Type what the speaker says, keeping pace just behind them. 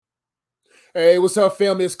Hey, what's up,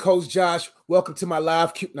 family? It's Coach Josh. Welcome to my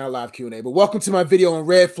not live Q&A, but welcome to my video on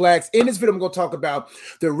red flags. In this video, I'm going to talk about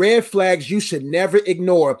the red flags you should never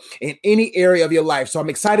ignore in any area of your life. So I'm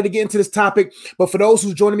excited to get into this topic. But for those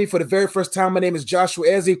who's joining me for the very first time, my name is Joshua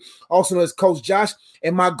Ezzy, also known as Coach Josh.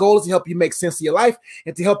 And my goal is to help you make sense of your life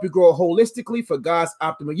and to help you grow holistically for God's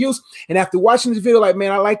optimal use. And after watching this video, like,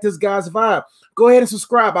 man, I like this guy's vibe, go ahead and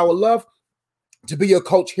subscribe. I would love to be your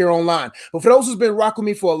coach here online. But for those who's been rocking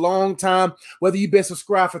me for a long time, whether you've been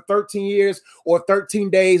subscribed for 13 years or 13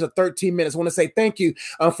 days or 13 minutes, I want to say thank you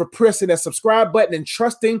for pressing that subscribe button and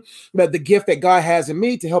trusting the gift that God has in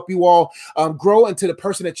me to help you all grow into the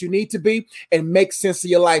person that you need to be and make sense of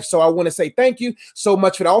your life. So I want to say thank you so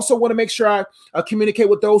much for that. I also want to make sure I communicate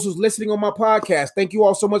with those who's listening on my podcast. Thank you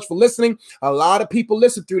all so much for listening. A lot of people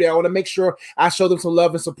listen through there. I want to make sure I show them some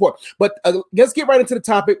love and support. But let's get right into the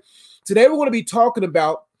topic. Today, we're going to be talking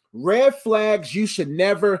about red flags you should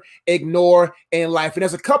never ignore in life. And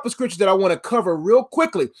there's a couple of scriptures that I want to cover real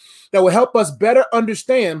quickly that will help us better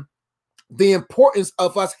understand the importance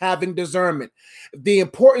of us having discernment, the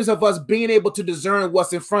importance of us being able to discern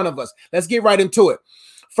what's in front of us. Let's get right into it.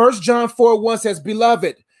 1 John 4:1 says,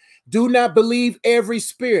 "Beloved, do not believe every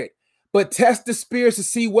spirit, but test the spirits to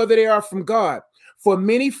see whether they are from God. For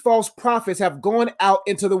many false prophets have gone out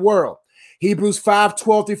into the world." Hebrews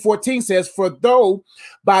 5:12-14 says, "For though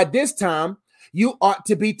by this time you ought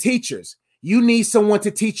to be teachers, you need someone to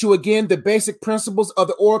teach you again the basic principles of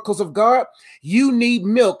the oracles of God. You need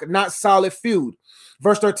milk, not solid food."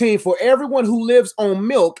 Verse 13, "For everyone who lives on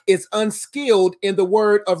milk is unskilled in the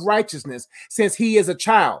word of righteousness, since he is a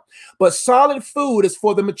child. But solid food is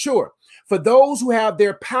for the mature, for those who have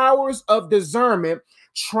their powers of discernment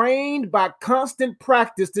trained by constant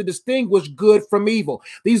practice to distinguish good from evil."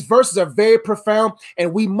 These verses are very profound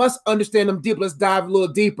and we must understand them deep. Let's dive a little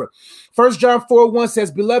deeper. 1 John 4:1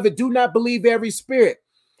 says, "Beloved, do not believe every spirit."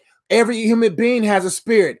 Every human being has a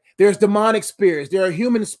spirit. There's demonic spirits. There are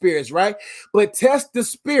human spirits, right? But test the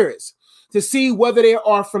spirits to see whether they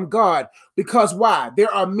are from God. Because why?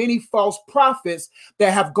 There are many false prophets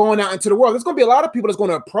that have gone out into the world. There's going to be a lot of people that's going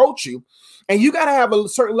to approach you. And you got to have a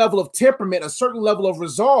certain level of temperament, a certain level of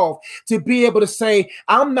resolve to be able to say,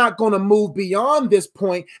 I'm not going to move beyond this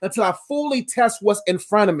point until I fully test what's in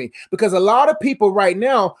front of me. Because a lot of people right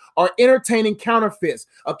now are entertaining counterfeits.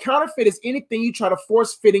 A counterfeit is anything you try to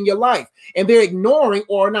force fit in your life. And they're ignoring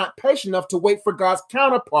or are not patient enough to wait for God's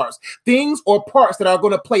counterparts, things or parts that are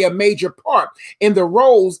going to play a major part in the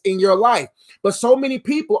roles in your life. But so many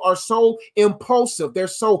people are so impulsive. They're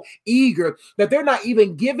so eager that they're not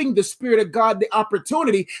even giving the Spirit of God the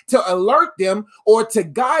opportunity to alert them or to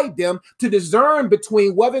guide them to discern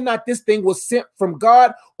between whether or not this thing was sent from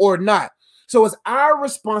God or not. So it's our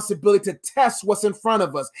responsibility to test what's in front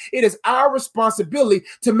of us. It is our responsibility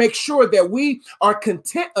to make sure that we are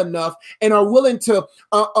content enough and are willing to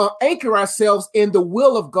anchor ourselves in the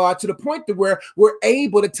will of God to the point to where we're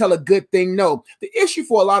able to tell a good thing no. The issue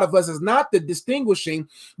for a lot of us is not the distinguishing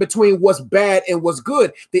between what's bad and what's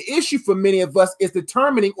good. The issue for many of us is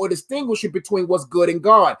determining or distinguishing between what's good and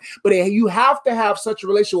God. But you have to have such a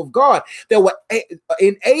relationship with God that will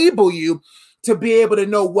enable you to be able to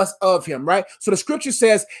know what's of him, right? So the scripture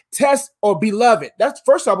says, test or beloved. That's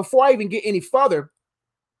first off, before I even get any further,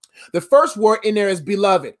 the first word in there is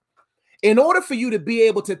beloved. In order for you to be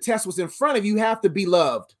able to test what's in front of you, you have to be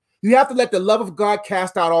loved. You have to let the love of God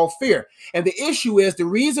cast out all fear. And the issue is the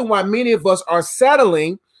reason why many of us are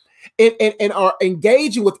settling and are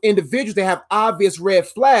engaging with individuals that have obvious red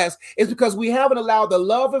flags is because we haven't allowed the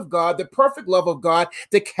love of God, the perfect love of God,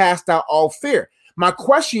 to cast out all fear. My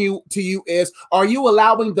question to you is, are you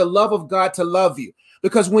allowing the love of God to love you?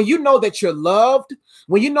 Because when you know that you're loved,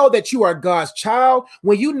 when you know that you are God's child,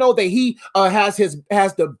 when you know that he has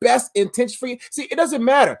the best intention for you, see, it doesn't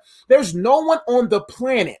matter. There's no one on the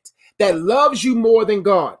planet that loves you more than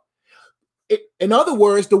God. In other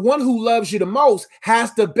words, the one who loves you the most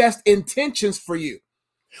has the best intentions for you.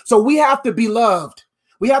 So we have to be loved.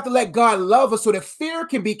 We have to let God love us so that fear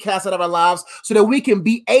can be cast out of our lives so that we can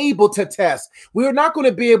be able to test. We're not going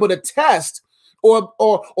to be able to test or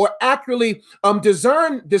accurately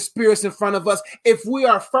discern the spirits in front of us if we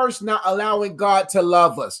are first not allowing God to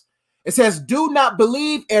love us. It says, do not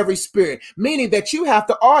believe every spirit, meaning that you have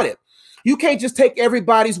to audit. You can't just take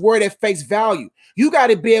everybody's word at face value. You got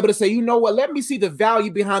to be able to say, you know what, let me see the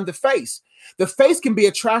value behind the face. The face can be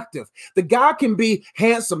attractive. The guy can be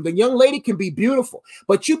handsome. The young lady can be beautiful.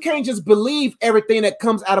 But you can't just believe everything that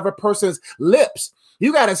comes out of a person's lips.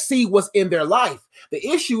 You got to see what's in their life. The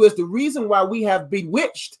issue is the reason why we have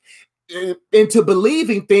bewitched into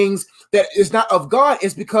believing things that is not of God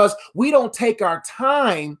is because we don't take our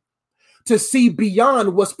time to see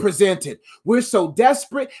beyond what's presented. We're so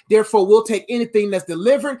desperate, therefore we'll take anything that's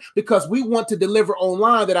delivered because we want to deliver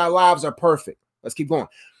online that our lives are perfect. Let's keep going.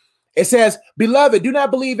 It says, beloved, do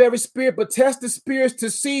not believe every spirit, but test the spirits to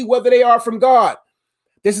see whether they are from God.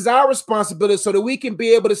 This is our responsibility so that we can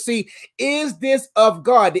be able to see, is this of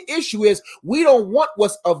God? The issue is we don't want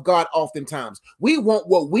what's of God oftentimes. We want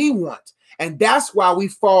what we want. And that's why we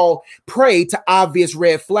fall prey to obvious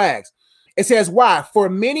red flags. It says, why? For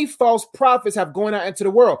many false prophets have gone out into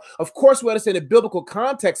the world. Of course, we understand the biblical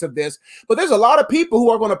context of this, but there's a lot of people who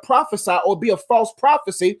are going to prophesy or be a false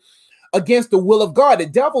prophecy against the will of God. The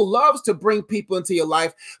devil loves to bring people into your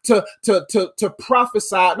life to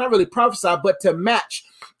prophesy, not really prophesy, but to match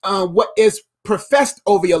what is professed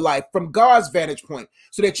over your life from God's vantage point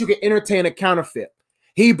so that you can entertain a counterfeit.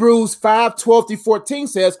 Hebrews 5:12-14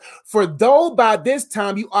 says, for though by this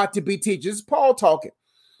time you ought to be teachers. This is Paul talking.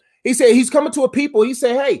 He said he's coming to a people. He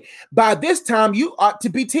said, hey, by this time you ought to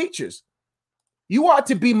be teachers. You ought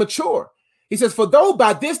to be mature. He says, for though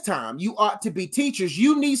by this time you ought to be teachers,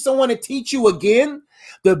 you need someone to teach you again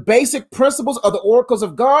the basic principles of the oracles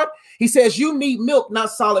of God. He says you need milk,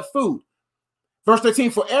 not solid food. Verse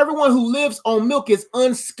 13, for everyone who lives on milk is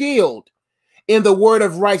unskilled in the word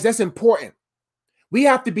of righteousness. That's important. We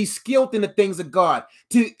have to be skilled in the things of God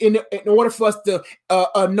in order for us to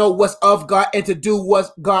know what's of God and to do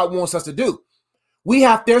what God wants us to do.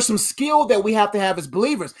 There's some skill that we have to have as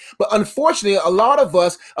believers. But unfortunately, a lot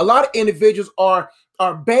of individuals are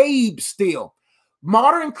babes still.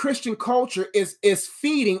 Modern Christian culture is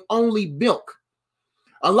feeding only milk.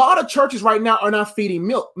 A lot of churches right now are not feeding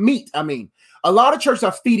meat. A lot of churches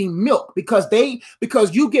are feeding milk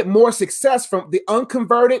because you get more success from the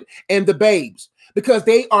unconverted and the babes because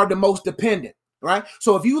they are the most dependent. Right.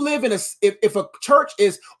 So if you live in if a church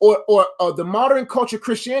is or the modern culture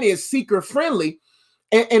Christianity is seeker friendly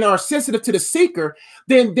and are sensitive to the seeker,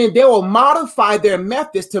 then they will modify their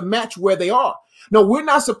methods to match where they are. No, we're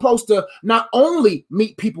not supposed to not only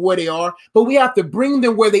meet people where they are, but we have to bring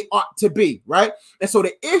them where they ought to be, right? And so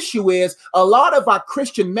the issue is a lot of our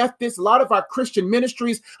Christian methods, a lot of our Christian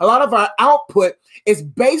ministries, a lot of our output is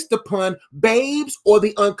based upon babes or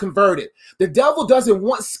the unconverted. The devil doesn't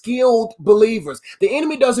want skilled believers. The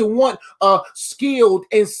enemy doesn't want skilled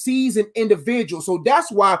and seasoned individuals. So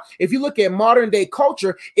that's why if you look at modern day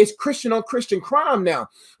culture, it's Christian on Christian crime now.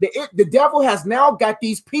 The devil has now got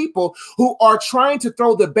these people who are trying to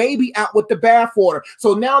throw the baby out with the bathwater.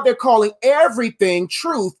 So now they're calling everything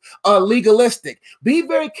truth legalistic. Be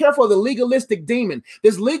very careful of the legalistic demon.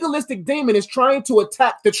 This legalistic demon is trying to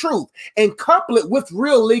attack the truth and couple it with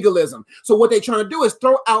real legalism. So what they're trying to do is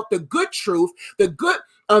throw out the good truth, the good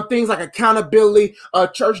things like accountability,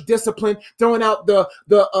 church discipline, throwing out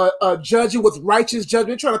the judging with righteous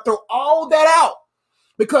judgment, trying to throw all that out.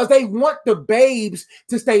 Because they want the babes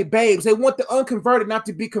to stay babes. They want the unconverted not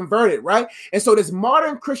to be converted, right? And so this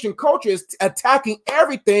modern Christian culture is attacking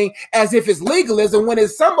everything as if it's legalism when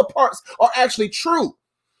some parts are actually true.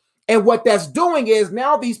 And what that's doing is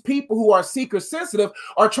now these people who are seeker sensitive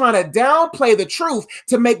are trying to downplay the truth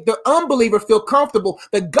to make the unbeliever feel comfortable.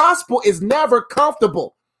 The gospel is never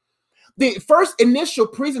comfortable. The first initial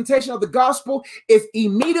presentation of the gospel is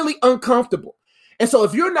immediately uncomfortable. And so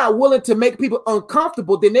if you're not willing to make people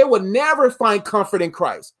uncomfortable, then they will never find comfort in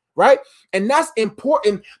Christ, right? And that's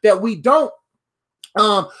important that we don't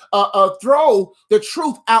throw the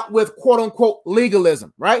truth out with quote unquote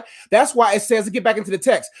legalism, right? That's why it says, to get back into the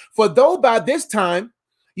text, for though by this time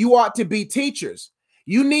you ought to be teachers,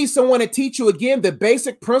 you need someone to teach you again the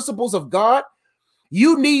basic principles of God.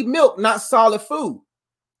 You need milk, not solid food.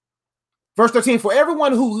 Verse 13, for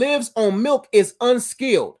everyone who lives on milk is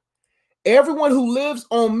unskilled. Everyone who lives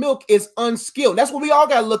on milk is unskilled. That's what we all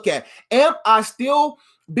got to look at. Am I still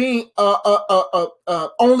being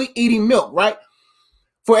only eating milk, right?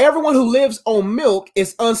 For everyone who lives on milk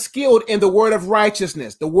is unskilled in the word of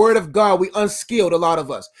righteousness, the word of God. We unskilled, a lot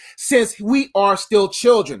of us, since we are still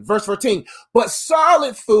children. Verse 14, but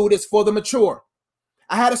solid food is for the mature.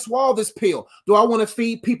 I had to swallow this pill. Do I want to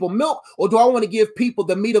feed people milk or do I want to give people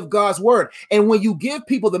the meat of God's word? And when you give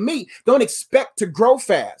people the meat, don't expect to grow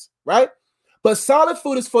fast. Right? But solid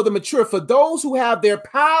food is for the mature, for those who have their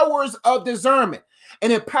powers of discernment.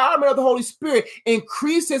 And empowerment of the Holy Spirit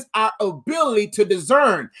increases our ability to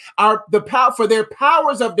discern for their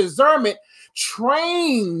powers of discernment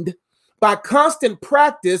trained by constant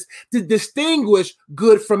practice to distinguish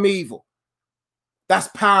good from evil. That's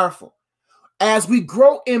powerful. As we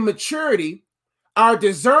grow in maturity, Our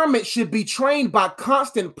discernment should be trained by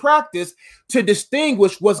constant practice to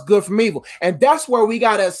distinguish what's good from evil. And that's where we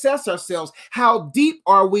got to assess ourselves. How deep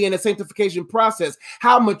are we in the sanctification process?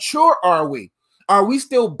 How mature are we? Are we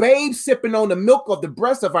still babes sipping on the milk of the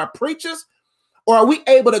breast of our preachers? Or are we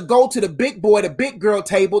able to go to the big boy, the big girl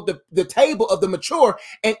table, the table of the mature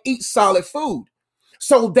and eat solid food?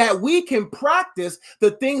 So that we can practice the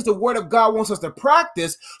things the word of God wants us to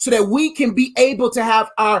practice, so that we can be able to have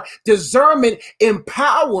our discernment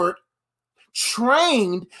empowered,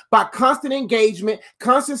 trained by constant engagement,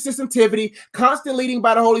 constant sensitivity, constant leading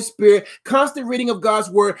by the Holy Spirit, constant reading of God's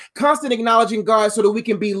word, constant acknowledging God, so that we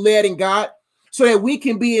can be led in God, so that we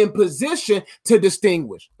can be in position to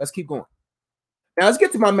distinguish. Let's keep going. Now let's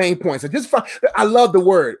get to my main points. I love the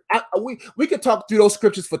word. We could talk through those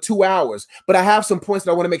scriptures for 2 hours, but I have some points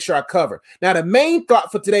that I want to make sure I cover. Now, the main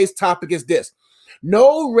thought for today's topic is this: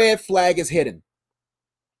 no red flag is hidden.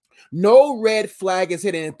 No red flag is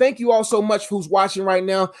hidden. And thank you all so much for who's watching right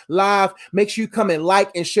now live. Make sure you come and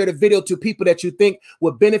like and share the video to people that you think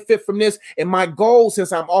would benefit from this. And my goal,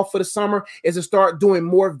 since I'm off for the summer, is to start doing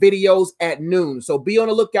more videos at noon. So be on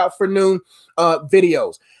the lookout for noon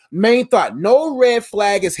videos. Main thought: no red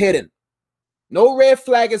flag is hidden. No red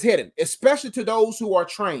flag is hidden, especially to those who are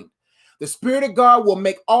trained. The Spirit of God will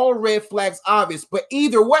make all red flags obvious. But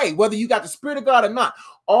either way, whether you got the Spirit of God or not,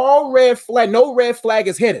 no red flag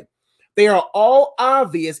is hidden. They are all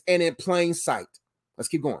obvious and in plain sight. Let's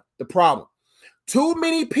keep going. The problem: too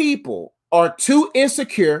many people are too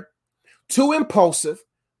insecure, too impulsive,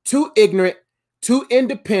 too ignorant, too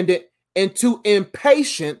independent, and too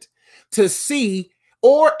impatient to see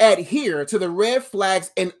or adhere to the red flags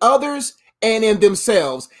in others and in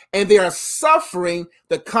themselves, and they are suffering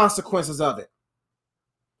the consequences of it.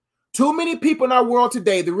 Too many people in our world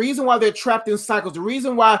today, the reason why they're trapped in cycles, the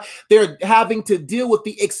reason why they're having to deal with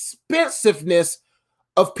the expensiveness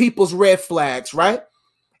of people's red flags, right,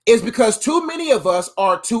 is because too many of us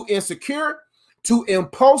are too insecure, too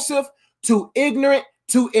impulsive, too ignorant,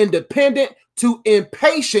 too independent, too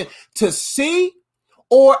impatient to see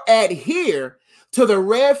or adhere to the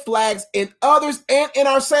red flags in others and in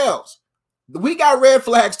ourselves. We got red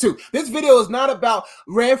flags too. This video is not about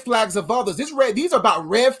red flags of others. These are about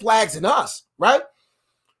red flags in us, right?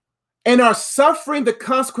 And are suffering the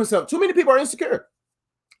consequence of. Too many people are insecure.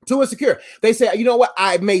 Too insecure. They say, you know what?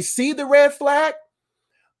 I may see the red flag,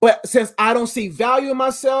 but since I don't see value in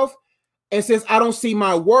myself, and since I don't see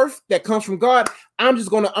my worth that comes from God, I'm just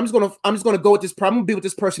gonna go with this problem. I'm gonna be with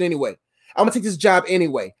this person anyway. I'm gonna take this job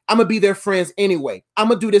anyway. I'm gonna be their friends anyway. I'm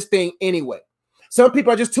gonna do this thing anyway. Some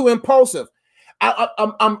people are just too impulsive.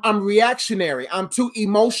 I'm reactionary. I'm too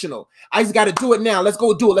emotional. I just got to do it now. Let's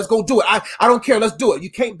go do it. Let's go do it. I don't care. Let's do it. You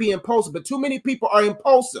can't be impulsive, but too many people are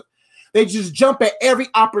impulsive. They just jump at every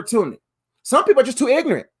opportunity. Some people are just too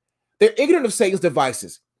ignorant. They're ignorant of Satan's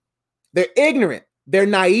devices. They're ignorant. They're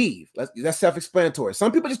naive. That's self-explanatory.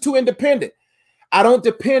 Some people are just too independent. I don't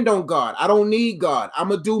depend on God. I don't need God. I'm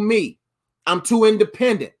going to do me. I'm too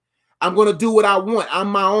independent. I'm going to do what I want. I'm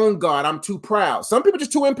my own God. I'm too proud. Some people are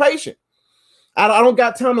just too impatient. I don't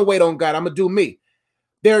got time to wait on God. I'm going to do me.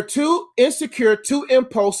 They're too insecure, too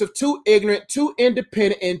impulsive, too ignorant, too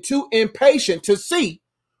independent, and too impatient to see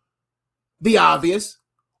the obvious.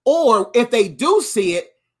 Or if they do see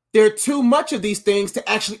it, they're too much of these things to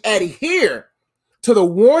actually adhere to the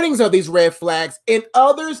warnings of these red flags in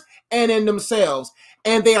others and in themselves.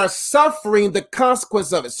 And they are suffering the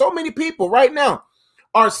consequence of it. So many people right now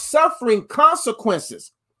are suffering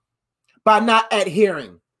consequences by not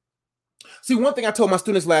adhering. See, one thing I told my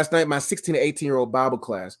students last night, my 16 to 18-year-old Bible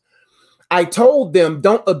class, I told them,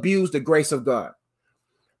 don't abuse the grace of God.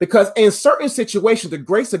 Because in certain situations, the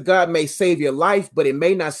grace of God may save your life, but it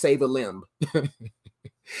may not save a limb.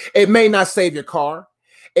 It may not save your car.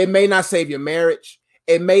 It may not save your marriage.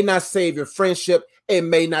 It may not save your friendship. It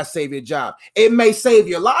may not save your job. It may save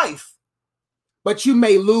your life, but you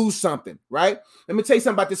may lose something, right? Let me tell you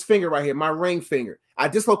something about this finger right here, my ring finger. I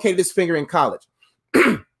dislocated this finger in college.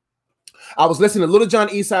 I was listening to Little John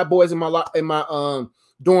Eastside Boys in my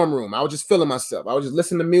dorm room. I was just feeling myself. I was just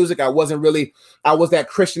listening to music. I was that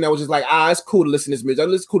Christian that was just like, it's cool to listen to this music.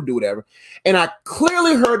 It's cool to do whatever. And I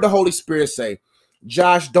clearly heard the Holy Spirit say,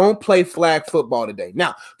 Josh, don't play flag football today.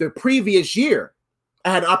 Now, the previous year,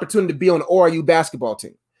 I had an opportunity to be on the ORU basketball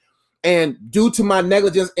team. And due to my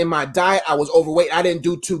negligence in my diet, I was overweight. I didn't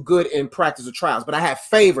do too good in practice or trials, but I had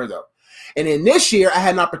favor though. And in this year, I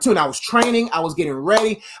had an opportunity. I was training. I was getting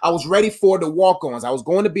ready. I was ready for the walk-ons. I was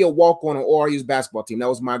going to be a walk-on on ORU's basketball team. That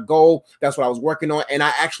was my goal. That's what I was working on. And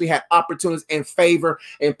I actually had opportunities and favor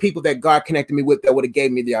and people that God connected me with that would have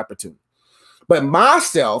gave me the opportunity. But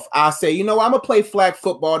myself, I say, I'm going to play flag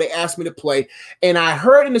football. They asked me to play. And I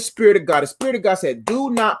heard in the Spirit of God said, do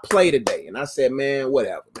not play today. And I said, man,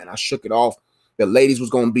 whatever, man. I shook it off. The ladies was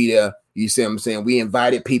going to be there. You see what I'm saying? We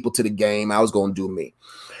invited people to the game. I was going to do me.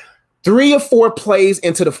 3 or 4 plays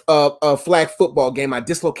into the flag football game, I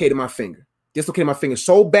dislocated my finger.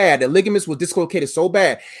 So bad. The ligaments were dislocated so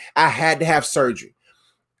bad, I had to have surgery.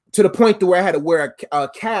 To the point to where I had to wear a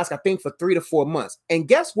cast, I think, for 3 to 4 months. And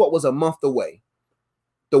guess what was a month away?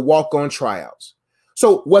 The walk-on tryouts.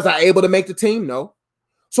 So was I able to make the team? No.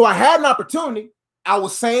 So I had an opportunity. I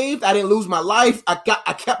was saved. I didn't lose my life. I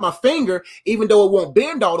kept my finger, even though it won't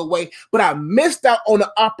bend all the way. But I missed out on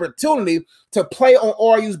the opportunity to play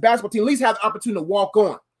on RU's basketball team, at least have the opportunity to walk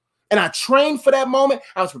on. And I trained for that moment.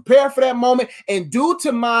 I was prepared for that moment. And due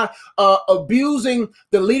to my abusing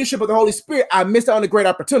the leadership of the Holy Spirit, I missed out on a great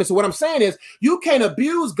opportunity. So what I'm saying is, you can't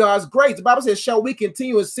abuse God's grace. The Bible says, shall we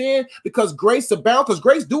continue in sin because grace abounds? Because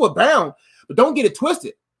grace do abound, but don't get it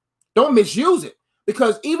twisted. Don't misuse it.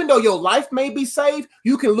 Because even though your life may be saved,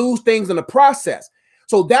 you can lose things in the process.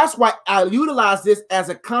 So that's why I utilize this as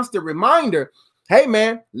a constant reminder. Hey,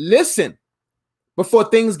 man, listen before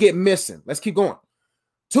things get missing. Let's keep going.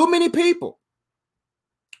 Too many people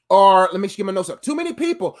are, let me get my notes up. Too many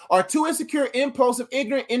people are too insecure, impulsive,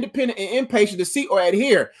 ignorant, independent, and impatient to see or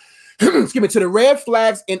adhere to the red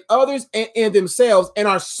flags in others and in themselves, and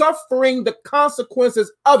are suffering the consequences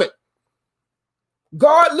of it.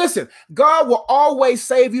 God, listen, God will always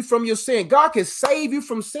save you from your sin. God can save you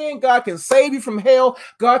from sin. God can save you from hell.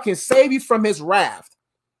 God can save you from his wrath.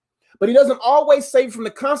 But he doesn't always save you from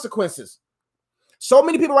the consequences. So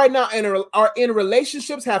many people right now are in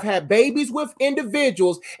relationships, have had babies with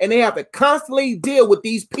individuals, and they have to constantly deal with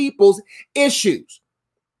these people's issues.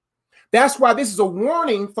 That's why this is a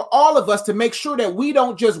warning for all of us to make sure that we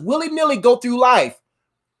don't just willy-nilly go through life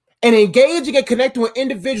and engaging and connecting with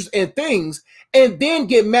individuals and things and then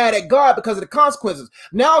get mad at God because of the consequences.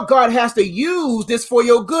 Now God has to use this for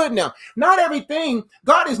your good now. Not everything,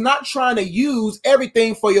 God is not trying to use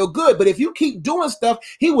everything for your good, but if you keep doing stuff,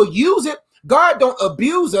 he will use it. God don't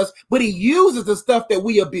abuse us, but he uses the stuff that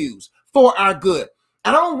we abuse for our good.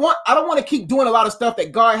 I don't want to keep doing a lot of stuff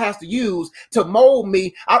that God has to use to mold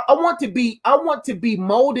me. I want to be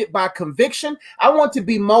molded by conviction. I want to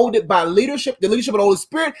be molded by leadership, the leadership of the Holy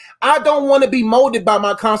Spirit. I don't want to be molded by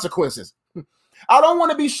my consequences. I don't want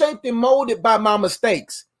to be shaped and molded by my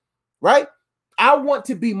mistakes, right? I want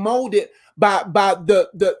to be molded by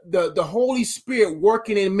the Holy Spirit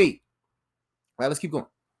working in me. All right, let's keep going.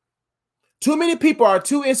 Too many people are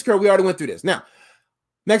too insecure. We already went through this. Now,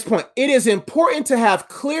 next point. It is important to have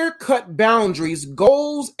clear-cut boundaries,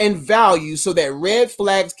 goals, and values so that red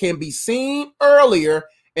flags can be seen earlier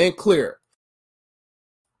and clearer.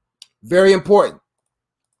 Very important.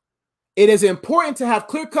 It is important to have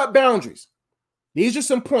clear-cut boundaries. These are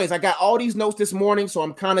some points. I got all these notes this morning, so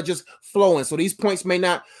I'm kind of just flowing. So these points may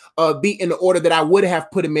not be in the order that I would have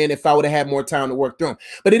put them in if I would have had more time to work through them.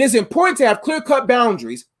 But it is important to have clear-cut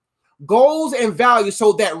boundaries, goals, and values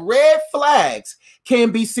so that red flags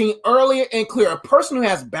can be seen earlier and clearer. A person who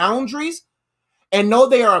has boundaries and know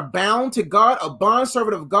they are bound to God, a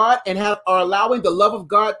bondservant of God, and are allowing the love of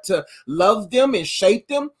God to love them and shape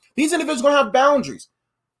them, these individuals are going to have boundaries,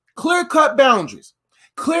 clear-cut boundaries,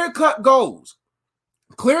 clear-cut goals,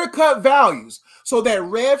 clear-cut values, so that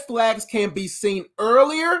red flags can be seen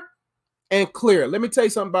earlier and clearer. Let me tell you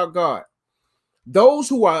something about God. Those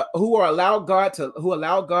who allow God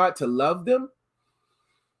to love them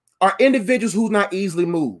are individuals who are not easily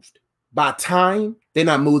moved by time. They're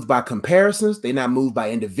not moved by comparisons. They're not moved by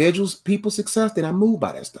individuals, people's success. They're not moved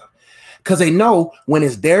by that stuff because they know when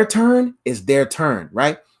it's their turn,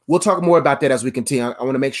 right? We'll talk more about that as we continue. I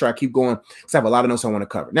want to make sure I keep going because I have a lot of notes I want to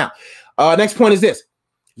cover. Now, next point is this.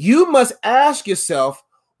 You must ask yourself,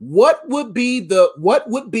 what would be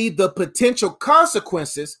the potential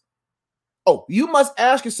consequences? Oh, you must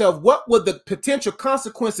ask yourself, what would the potential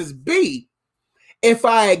consequences be if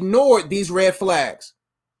I ignored these red flags?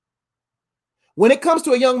 When it comes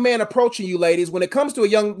to a young man approaching you, ladies, when it comes to a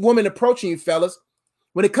young woman approaching you, fellas,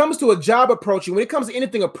 when it comes to a job approaching, when it comes to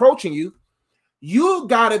anything approaching you, you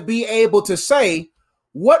got to be able to say,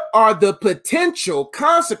 what are the potential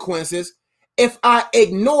consequences if I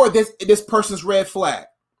ignore this person's red flag?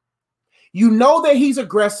 You know that he's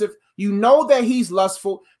aggressive. You know that he's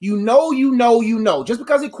lustful. You know. Just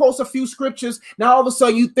because he quotes a few scriptures, now all of a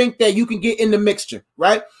sudden you think that you can get in the mixture,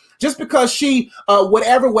 right? Just because she,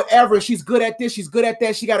 whatever, she's good at this, she's good at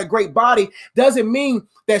that, she got a great body, doesn't mean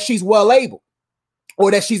that she's well able or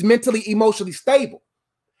that she's mentally, emotionally stable.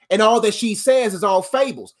 And all that she says is all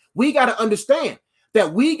fables. We got to understand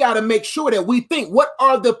that we got to make sure that we think, what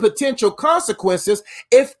are the potential consequences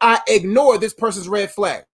if I ignore this person's red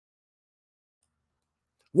flag?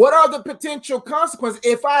 What are the potential consequences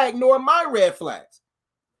if I ignore my red flags?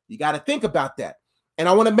 You got to think about that. And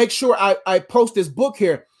I want to make sure I post this book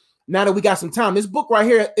here now that we got some time. This book right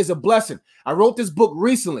here is a blessing. I wrote this book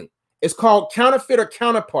recently. It's called Counterfeit or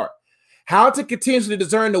Counterpart: How to Continuously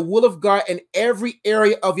Discern the Will of God in Every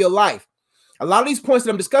Area of Your Life. A lot of these points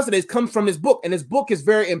that I'm discussing is come from this book, and this book is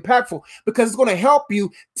very impactful because it's going to help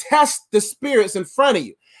you test the spirits in front of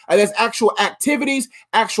you. There's actual activities,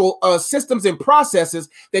 actual systems and processes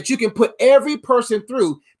that you can put every person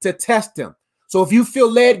through to test them. So if you feel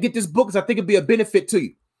led, get this book because I think it'd be a benefit to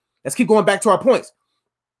you. Let's keep going back to our points.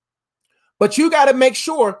 But you got to make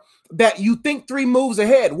sure that you think 3 moves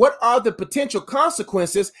ahead. What are the potential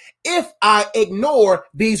consequences if I ignore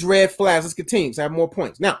these red flags? Let's continue. So I have more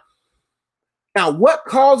points. Now, what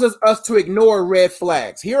causes us to ignore red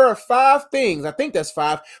flags? Here are 5 things. I think that's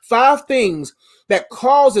 5 things that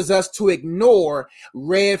causes us to ignore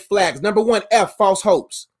red flags. Number 1, F, false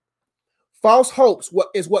hopes. False hopes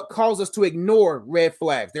is what causes us to ignore red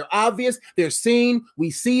flags. They're obvious, they're seen, we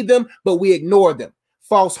see them, but we ignore them.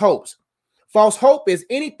 False hopes. False hope is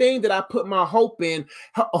anything that I put my hope in,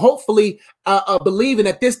 hopefully believing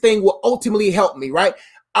that this thing will ultimately help me, right?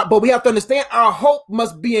 But we have to understand our hope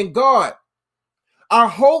must be in God. Our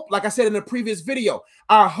hope, like I said in the previous video,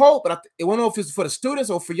 our hope, and I don't know if it's for the students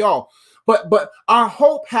or for y'all, but our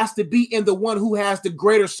hope has to be in the one who has the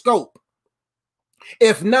greater scope.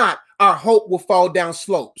 If not, our hope will fall down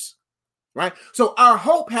slopes, right? So our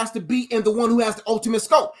hope has to be in the one who has the ultimate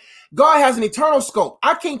scope. God has an eternal scope.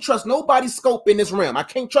 I can't trust nobody's scope in this realm. I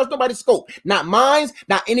can't trust nobody's scope, not mine,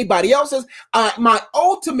 not anybody else's. My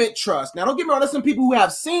ultimate trust. Now, don't get me wrong. There's some people who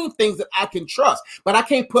have seen things that I can trust, but I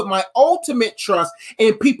can't put my ultimate trust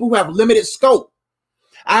in people who have limited scope.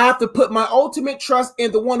 I have to put my ultimate trust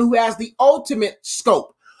in the one who has the ultimate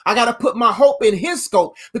scope. I got to put my hope in his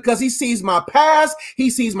scope because he sees my past, he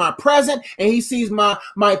sees my present, and he sees my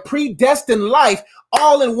predestined life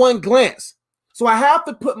all in one glance. So I have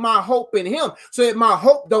to put my hope in him so that my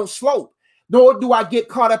hope don't slope, nor do I get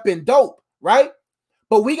caught up in dope, right?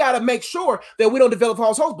 But we got to make sure that we don't develop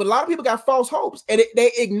false hopes. But a lot of people got false hopes and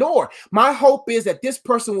they ignore. My hope is that this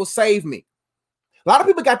person will save me. A lot of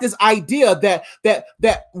people got this idea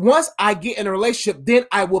that once I get in a relationship, then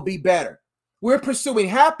I will be better. We're pursuing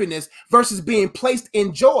happiness versus being placed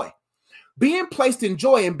in joy. Being placed in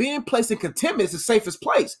joy and being placed in contentment is the safest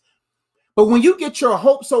place. But when you get your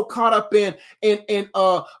hope so caught up in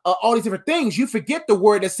all these different things, you forget the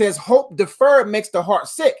word that says hope deferred makes the heart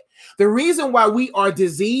sick. The reason why we are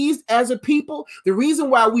diseased as a people, the reason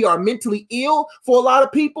why we are mentally ill for a lot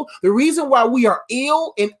of people, the reason why we are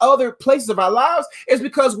ill in other places of our lives is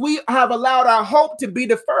because we have allowed our hope to be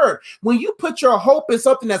deferred. When you put your hope in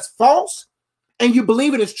something that's false and you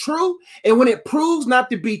believe it is true, and when it proves not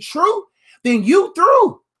to be true, then you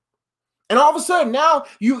through. And all of a sudden, now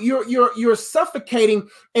you're suffocating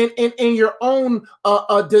in your own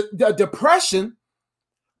depression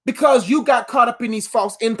because you got caught up in these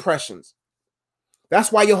false impressions.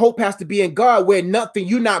 That's why your hope has to be in God, where nothing,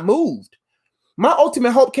 you're not moved. My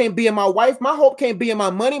ultimate hope can't be in my wife. My hope can't be in my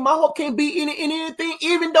money. My hope can't be in anything,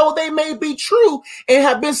 even though they may be true and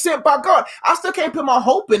have been sent by God. I still can't put my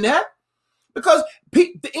hope in that because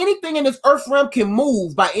anything in this earth realm can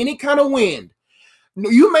move by any kind of wind.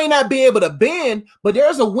 You may not be able to bend, but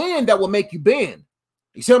there's a wind that will make you bend.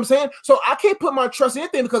 You see what I'm saying? So I can't put my trust in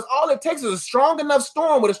anything because all it takes is a strong enough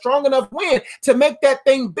storm with a strong enough wind to make that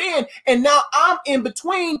thing bend. And now I'm in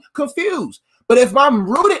between confused. But if I'm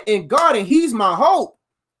rooted in God and he's my hope,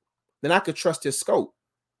 then I could trust his scope.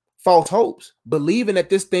 False hopes, believing that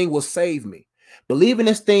this thing will save me. Believing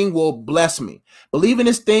this thing will bless me. Believing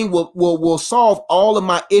this thing will solve all of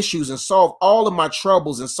my issues and solve all of my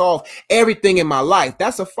troubles and solve everything in my life.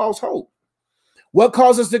 That's a false hope. What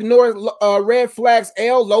causes us to ignore red flags?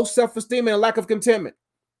 L, low self-esteem and a lack of contentment.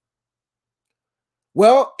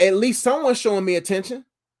 Well, at least someone's showing me attention.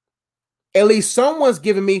 At least someone's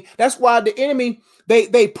giving me. That's why the enemy,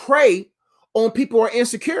 they prey on people who are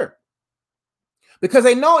insecure. Because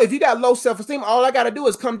they know if you got low self-esteem, all I got to do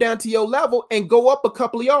is come down to your level and go up a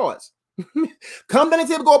couple of yards. Come down and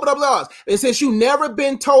go up a couple of yards. And since you've never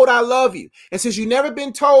been told I love you, and since you've never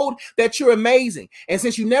been told that you're amazing, and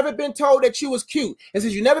since you've never been told that you was cute, and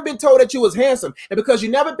since you've never been told that you was handsome, and because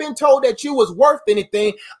you've never been told that you was worth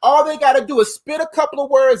anything, all they got to do is spit a couple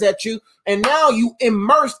of words at you, and now you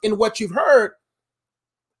immersed in what you've heard,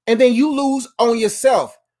 and then you lose on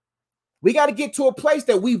yourself. We got to get to a place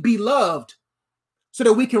that we be loved. so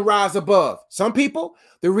that we can rise above. Some people,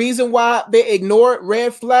 the reason why they ignore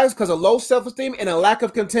red flags because of low self-esteem and a lack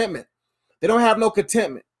of contentment. They don't have no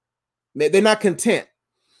contentment. They're not content.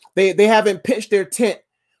 They haven't pitched their tent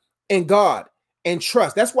in God and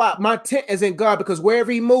trust. That's why my tent is in God, because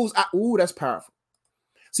wherever he moves, that's powerful.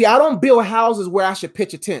 See, I don't build houses where I should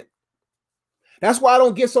pitch a tent. That's why I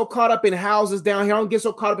don't get so caught up in houses down here. I don't get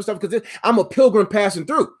so caught up in stuff because I'm a pilgrim passing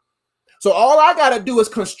through. So all I got to do is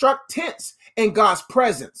construct tents in God's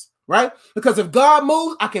presence, right? Because if God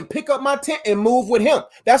moves, I can pick up my tent and move with him.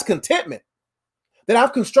 That's contentment. That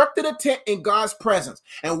I've constructed a tent in God's presence.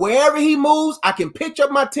 And wherever he moves, I can pitch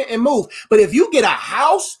up my tent and move. But if you get a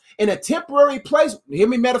house in a temporary place, hear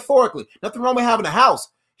me metaphorically, nothing wrong with having a house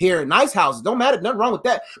here, nice houses, don't matter, nothing wrong with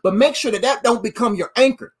that. But make sure that don't become your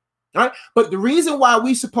anchor. All right. But the reason why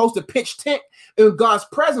we supposed to pitch tent in God's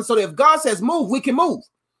presence, so that if God says move, we can move.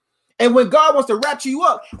 And when God wants to rapture you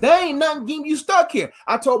up, there ain't nothing getting you stuck here.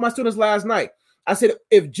 I told my students last night, I said,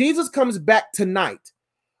 if Jesus comes back tonight,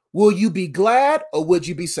 will you be glad or would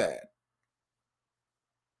you be sad?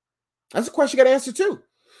 That's a question you got to answer too.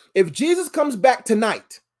 If Jesus comes back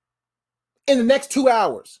tonight in the next 2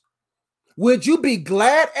 hours, would you be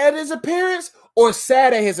glad at his appearance or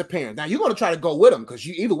sad at his appearance? Now, you're going to try to go with him because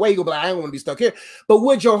either way, you're going to be like, I don't want to be stuck here. But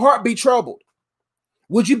would your heart be troubled?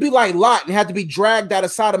 Would you be like Lot and have to be dragged out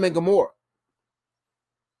of Sodom and Gomorrah?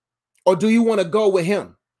 Or do you want to go with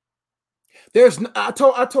him? I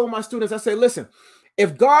told my students, I said, listen,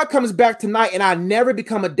 if God comes back tonight and I never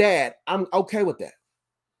become a dad, I'm okay with that.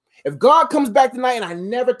 If God comes back tonight and I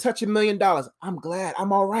never touch $1 million, I'm glad.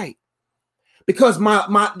 I'm all right. Because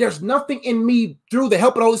there's nothing in me through the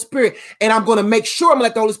help of the Holy Spirit, and I'm going to make sure I'm going to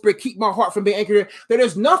let the Holy Spirit keep my heart from being anchored here. That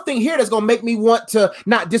there's nothing here that's going to make me want to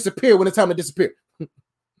not disappear when it's time to disappear.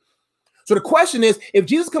 So the question is, if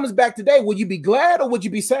Jesus comes back today, will you be glad or would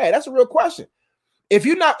you be sad? That's a real question. If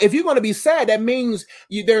you're going to be sad, that means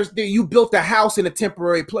you built a house in a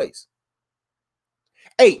temporary place.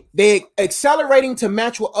 8, they're accelerating to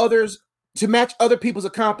match other people's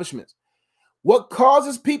accomplishments. What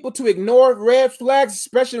causes people to ignore red flags,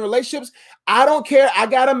 especially in relationships? I don't care. I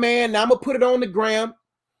got a man. Now I'm going to put it on the gram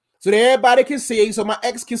so that everybody can see. So my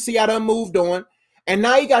ex can see I done moved on. And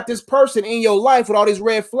now you got this person in your life with all these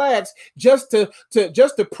red flags just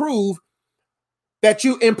to prove that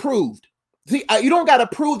you improved. See, you don't got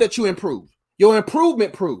to prove that you improved. Your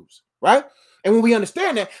improvement proves, right? And when we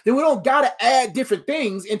understand that, then we don't got to add different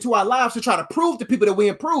things into our lives to try to prove to people that we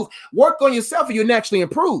improve. Work on yourself and you'll naturally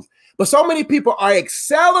improve. But so many people are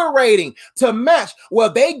accelerating to match.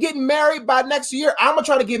 Well, they getting married by next year. I'm going to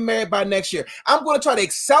try to get married by next year. I'm going to try to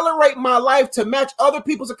accelerate my life to match other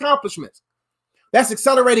people's accomplishments. That's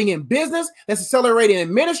accelerating in business. That's accelerating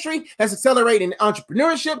in ministry. That's accelerating in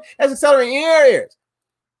entrepreneurship. That's accelerating in areas.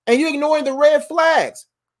 And you're ignoring the red flags.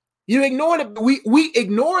 You're ignoring it. We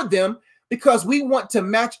ignore them because we want to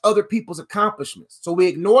match other people's accomplishments. So we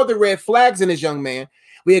ignore the red flags in this young man.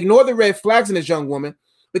 We ignore the red flags in this young woman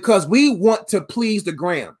because we want to please the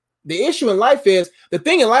gram. The issue in life is,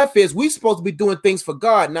 we're supposed to be doing things for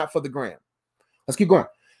God, not for the gram. Let's keep going.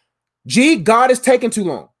 God is taking too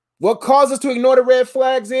long. What causes us to ignore the red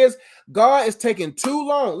flags is God is taking too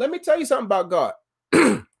long. Let me tell you something about God.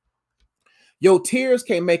 Your tears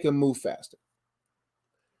can't make him move faster.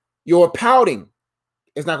 Your pouting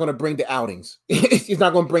is not going to bring the outings. It's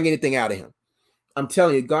not going to bring anything out of him. I'm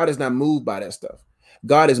telling you, God is not moved by that stuff.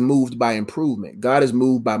 God is moved by improvement. God is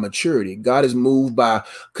moved by maturity. God is moved by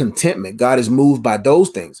contentment. God is moved by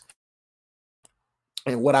those things.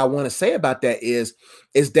 And what I want to say about that is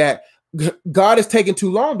that God is taking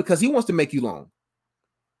too long because he wants to make you long.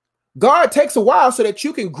 God takes a while so that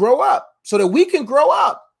you can grow up, so that we can grow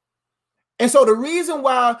up. And so the reason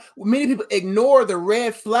why many people ignore the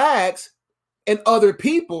red flags in other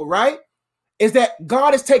people, right, is that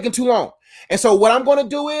God is taking too long. And so what I'm going to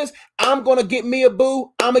do is I'm going to get me a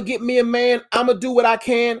boo. I'm going to get me a man. I'm going to do what I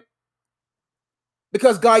can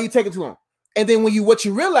because God, you're taking too long. And then what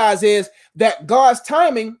you realize is that God's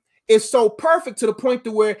timing is so perfect to the point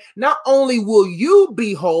to where not only will you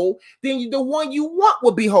be whole, then the one you want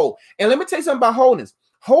will be whole. And let me tell you something about wholeness.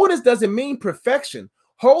 Wholeness doesn't mean perfection.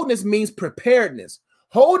 Wholeness means preparedness.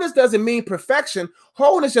 Wholeness doesn't mean perfection.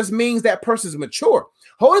 Wholeness just means that person's mature.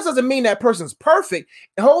 Wholeness doesn't mean that person's perfect.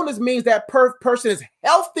 Wholeness means that person is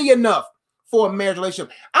healthy enough for a marriage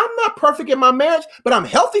relationship. I'm not perfect in my marriage, but I'm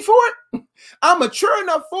healthy for it. I'm mature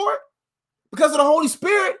enough for it because of the Holy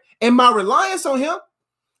Spirit and my reliance on him.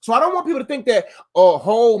 So I don't want people to think that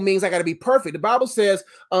whole means I got to be perfect. The Bible says,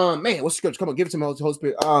 what's scripture? Come on, give it to me, Holy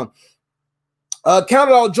Spirit. Count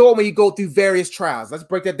it all joy when you go through various trials. Let's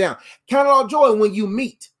break that down. Count it all joy when you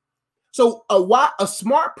meet. So a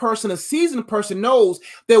smart person, a seasoned person knows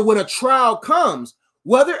that when a trial comes,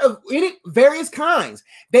 whether of any various kinds,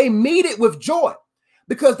 they meet it with joy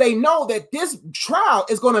because they know that this trial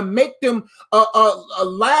is going to make them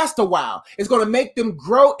last a while. It's going to make them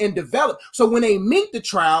grow and develop. So when they meet the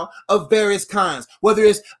trial of various kinds, whether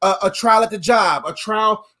it's a trial at the job, a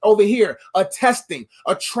trial over here, a testing,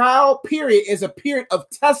 a trial period is a period of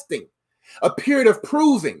testing, a period of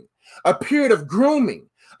proving, a period of grooming,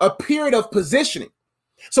 a period of positioning.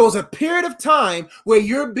 So it's a period of time where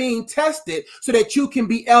you're being tested so that you can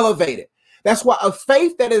be elevated. That's why a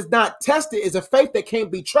faith that is not tested is a faith that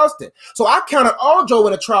can't be trusted. So I count it all joy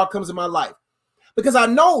when a trial comes in my life because I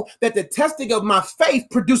know that the testing of my faith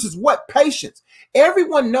produces what? Patience.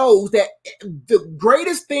 Everyone knows that the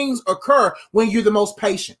greatest things occur when you're the most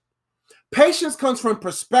patient. Patience comes from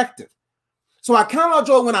perspective. So I count on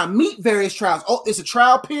joy when I meet various trials. Oh, it's a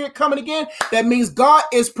trial period coming again. That means God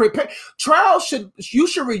is prepared. You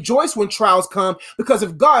should rejoice when trials come because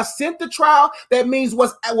if God sent the trial, that means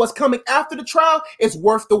what's coming after the trial is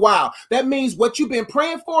worth the while. That means what you've been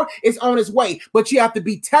praying for is on its way, but you have to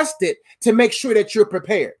be tested to make sure that you're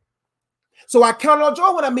prepared. So I count on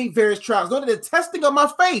joy when I meet various trials. Know that the testing of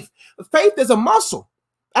my faith. Faith is a muscle.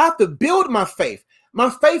 I have to build my faith.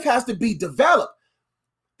 My faith has to be developed.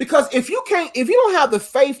 Because if you don't have the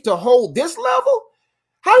faith to hold this level,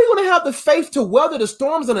 how are you going to have the faith to weather the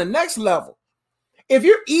storms on the next level? If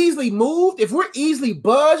you're easily moved, if we're easily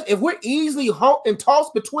buzzed, if we're easily halt and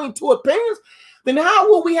tossed between two opinions, then how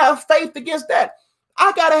will we have faith against that?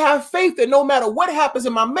 I got to have faith that no matter what happens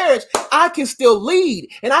in my marriage, I can still lead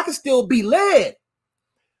and I can still be led.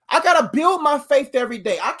 I got to build my faith every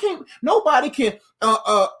day. Nobody can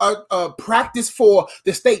practice for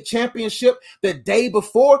the state championship the day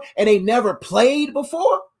before and they never played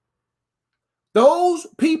before. Those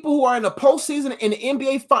people who are in the postseason in the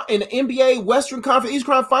NBA Western Conference,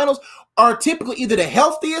 Eastern Conference Finals are typically either the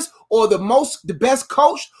healthiest or the best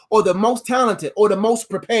coached or the most talented or the most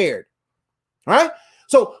prepared. Right?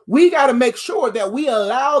 So we got to make sure that we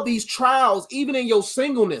allow these trials, even in your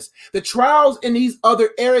singleness, the trials in these other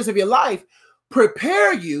areas of your life,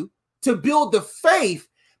 prepare you to build the faith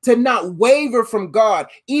to not waver from God,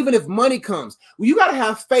 even if money comes. You got to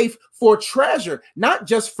have faith for treasure, not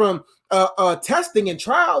just from testing and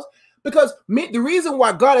trials. Because the reason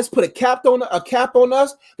why God has put a cap on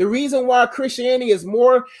us, the reason why Christianity is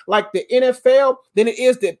more like the NFL than it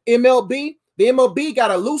is the MLB. The MLB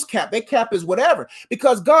got a loose cap. Their cap is whatever.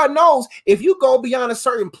 Because God knows if you go beyond a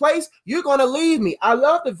certain place, you're going to leave me. I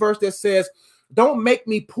love the verse that says, don't make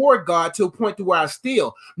me poor, God, to a point to where I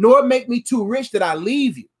steal, nor make me too rich that I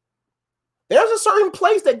leave you. There's a certain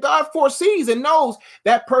place that God foresees and knows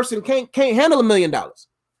that person can't handle $1 million.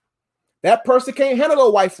 That person can't handle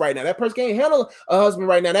a wife right now. That person can't handle a husband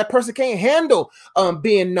right now. That person can't handle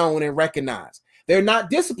being known and recognized. They're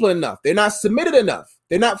not disciplined enough. They're not submitted enough.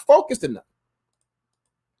 They're not focused enough.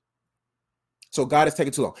 So God is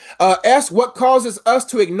taking too long. Ask what causes us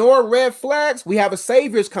to ignore red flags. We have a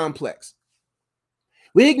savior's complex.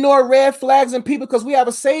 We ignore red flags in people because we have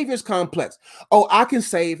a savior's complex. Oh, I can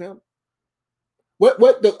save him. What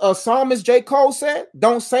the psalmist J. Cole said?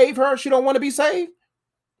 Don't save her. She don't want to be saved.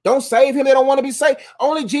 Don't save him. They don't want to be saved.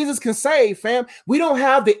 Only Jesus can save, fam. We don't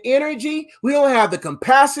have the energy. We don't have the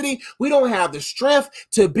capacity. We don't have the strength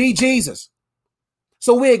to be Jesus.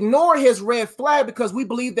 So we ignore his red flag because we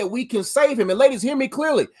believe that we can save him. And ladies, hear me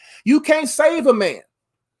clearly. You can't save a man.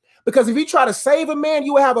 Because if you try to save a man,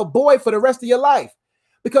 you will have a boy for the rest of your life.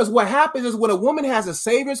 Because what happens is when a woman has a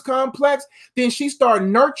savior's complex, then she starts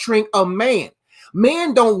nurturing a man.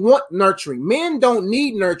 Men don't want nurturing. Men don't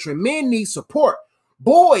need nurturing. Men need support.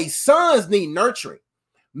 Boys, sons need nurturing.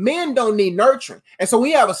 Men don't need nurturing. And so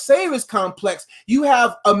we have a savior's complex. You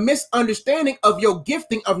have a misunderstanding of your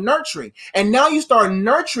gifting of nurturing. And now you start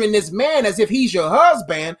nurturing this man as if he's your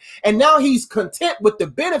husband. And now he's content with the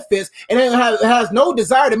benefits and has no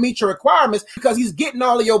desire to meet your requirements because he's getting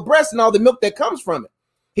all of your breasts and all the milk that comes from it.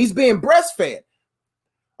 He's being breastfed.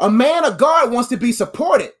 A man of God wants to be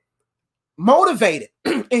supported, motivated,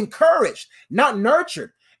 encouraged, not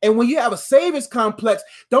nurtured. And when you have a savior's complex,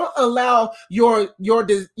 don't allow your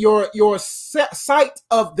sight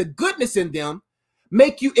of the goodness in them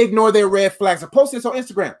make you ignore their red flags. I posted this on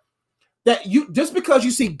Instagram that you just because you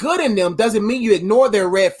see good in them doesn't mean you ignore their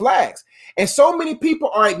red flags. And so many people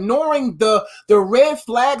are ignoring the red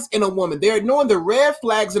flags in a woman. They're ignoring the red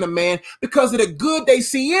flags in a man because of the good they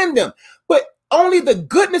see in them. But only the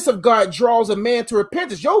goodness of God draws a man to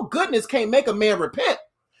repentance. Your goodness can't make a man repent.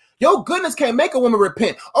 Your goodness can't make a woman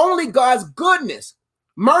repent. Only God's goodness.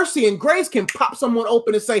 Mercy and grace can pop someone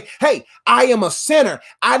open and say, hey, I am a sinner.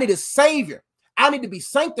 I need a savior. I need to be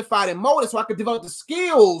sanctified and molded so I can develop the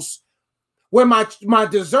skills where my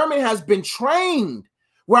discernment has been trained,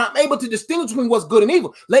 where I'm able to distinguish between what's good and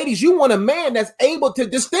evil. Ladies, you want a man that's able to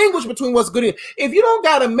distinguish between what's good and evil. If you don't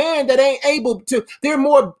got a man that ain't able to, they're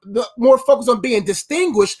more focused on being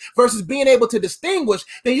distinguished versus being able to distinguish,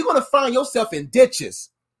 then you're going to find yourself in ditches.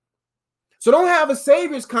 So don't have a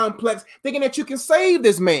savior's complex thinking that you can save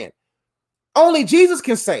this man. Only Jesus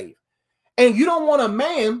can save. And you don't want a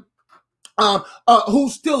man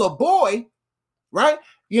who's still a boy, right?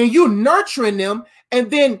 You nurturing them, and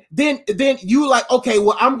then you like, okay,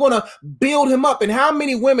 well, I'm gonna build him up. And how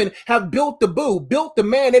many women have built the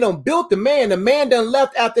man? They done built the man. The man done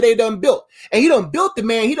left after they done built. And he done built the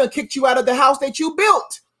man. He done kicked you out of the house that you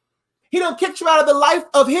built. He done kicked you out of the life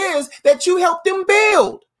of his that you helped him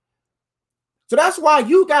build. So that's why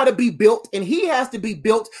you got to be built, and he has to be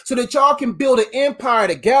built so that y'all can build an empire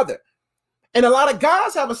together. And a lot of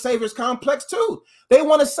guys have a savior's complex too. They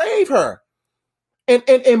want to save her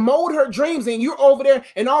and mold her dreams. And you're over there,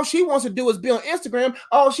 and all she wants to do is be on Instagram.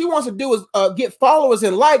 All she wants to do is get followers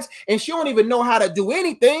and likes, and she don't even know how to do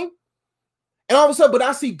anything. And all of a sudden, but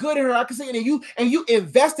I see good in her. I can see it in you, and you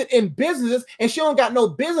invested in businesses, and she don't got no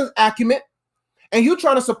business acumen. And you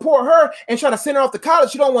trying to support her and trying to send her off to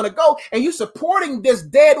college. You don't want to go, and you supporting this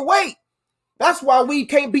dead weight. That's why we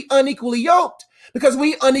can't be unequally yoked, because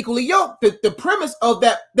we unequally yoked. The premise of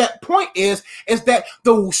that point is that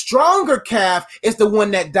the stronger calf is the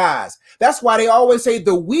one that dies. That's why they always say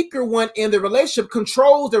the weaker one in the relationship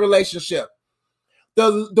controls the relationship.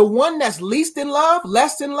 The one that's least in love,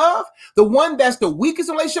 less in love, the one that's the weakest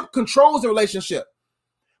in the relationship controls the relationship.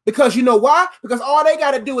 Because you know why? Because all they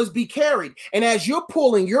got to do is be carried. And as you're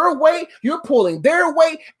pulling your weight, you're pulling their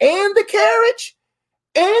weight and the carriage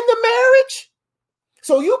and the marriage.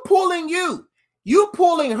 So you pulling her,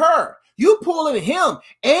 you pulling him,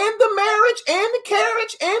 and the marriage and the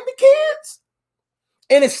carriage and the kids.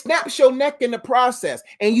 And it snaps your neck in the process.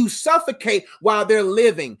 And you suffocate while they're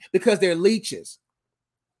living because they're leeches.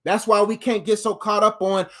 That's why we can't get so caught up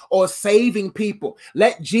on or saving people.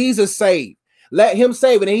 Let Jesus save. Let him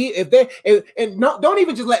save. And don't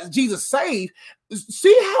even just let Jesus save.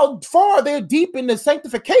 See how far they're deep in the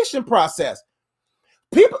sanctification process.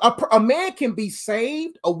 People, a man can be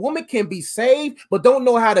saved, a woman can be saved, but don't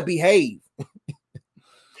know how to behave.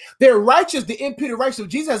 They're righteous, the imputed righteousness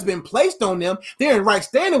of Jesus has been placed on them. They're in right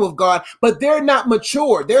standing with God, but they're not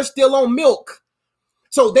mature. They're still on milk.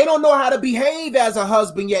 So they don't know how to behave as a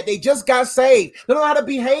husband yet. They just got saved. They don't know how to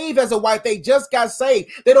behave as a wife. They just got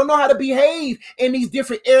saved. They don't know how to behave in these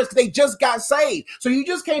different areas because they just got saved. So you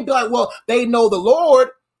just can't be like, well, they know the Lord,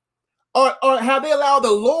 or have they allowed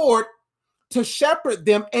the Lord to shepherd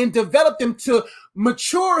them and develop them to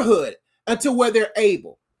maturehood until where they're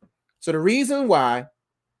able. So the reason why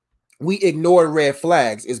we ignore red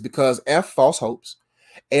flags is because F, false hopes,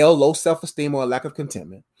 L, low self-esteem or a lack of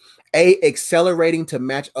contentment, A, accelerating to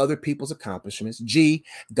match other people's accomplishments, G,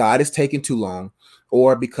 God is taking too long,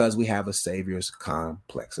 or because we have a savior's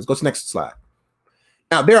complex. Let's go to the next slide.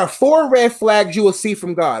 Now, there are 4 red flags you will see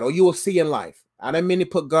from God, or you will see in life. I didn't mean to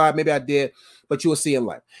put God, maybe I did, but you will see in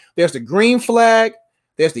life. There's the green flag,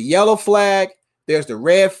 there's the yellow flag, there's the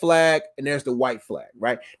red flag, and there's the white flag,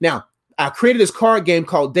 right? Now, I created this card game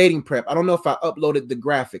called Dating Prep. I don't know if I uploaded the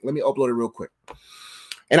graphic. Let me upload it real quick.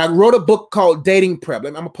 And I wrote a book called Dating Prep.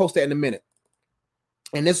 I'm going to post that in a minute.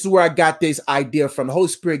 And this is where I got this idea from. The Holy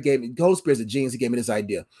Spirit gave me, the Holy Spirit's a genius. He gave me this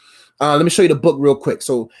idea. Let me show you the book real quick.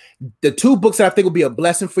 So the 2 books that I think will be a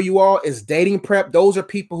blessing for you all is Dating Prep. Those are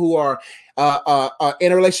people who are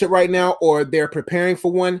in a relationship right now, or they're preparing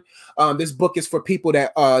for one. This book is for people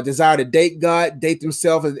that desire to date God, date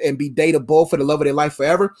themselves, and be dateable for the love of their life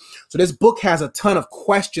forever. So this book has a ton of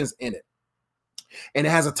questions in it. And it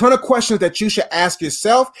has a ton of questions that you should ask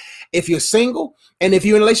yourself if you're single. And if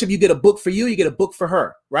you're in a relationship, you get a book for you get a book for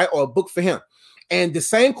her, right? Or a book for him. And the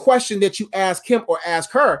same question that you ask him or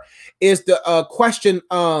ask her is the question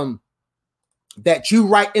that you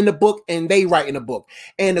write in the book and they write in the book.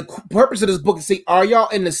 And the purpose of this book is to see, are y'all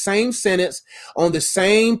in the same sentence, on the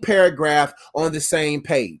same paragraph, on the same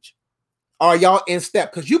page? Are y'all in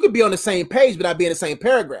step? Because you could be on the same page, but not be in the same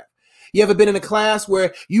paragraph. You ever been in a class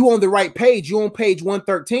where you on the right page, you on page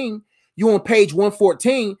 113, you on page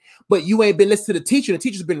 114, but you ain't been listening to the teacher. The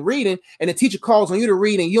teacher's been reading, and the teacher calls on you to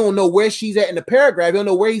read, and you don't know where she's at in the paragraph. You don't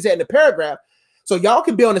know where he's at in the paragraph. So y'all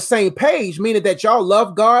can be on the same page, meaning that y'all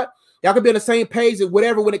love God, Y'all could be on the same page at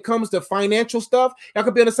whatever when it comes to financial stuff. Y'all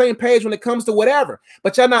could be on the same page when it comes to whatever,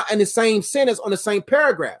 but y'all not in the same sentence on the same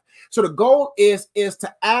paragraph. So the goal is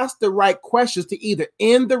to ask the right questions to either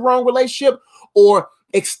end the wrong relationship or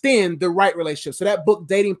extend the right relationship. So that book,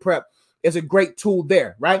 Dating Prep, is a great tool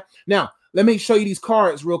there, right? Now, let me show you these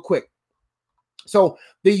cards real quick. So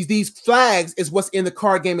these flags is what's in the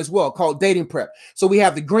card game as well, called Dating Prep. So we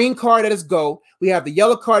have the green card that is go. We have the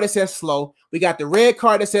yellow card that says slow. We got the red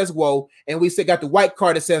card that says whoa. And we still got the white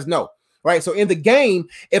card that says no. Right. So in the game,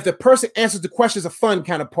 if the person answers the question, is a fun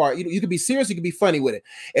kind of part. You can be serious, you can be funny with it.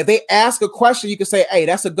 If they ask a question, you can say, hey,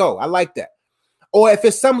 that's a go. I like that. Or if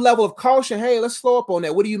it's some level of caution, hey, let's slow up on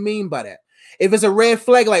that. What do you mean by that? If it's a red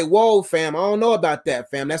flag, like, whoa, fam, I don't know about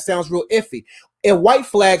that, fam. That sounds real iffy. A white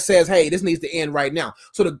flag says, hey, this needs to end right now.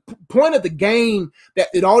 So the point of the game,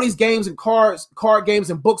 that all these games and card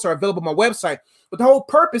games and books are available on my website, but the whole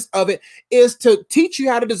purpose of it is to teach you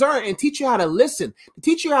how to discern and teach you how to listen, to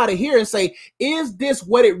teach you how to hear and say, is this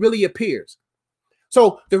what it really appears?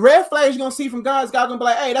 So the red flags you're going to see from God's going to be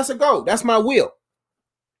like, hey, that's a go. That's my will.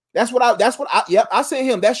 Yep, I sent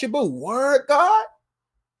him. That's your boo. Word, God.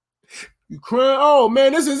 You crying? Oh,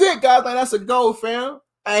 man, this is it, guys. Like, that's a go, fam.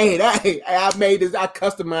 Hey, I made this. I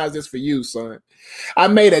customized this for you, son. I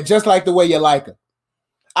made it just like the way you like them.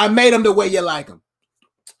 I made them the way you like them.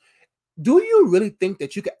 Do you really think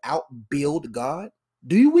that you can outbuild God?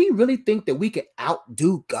 Do we really think that we can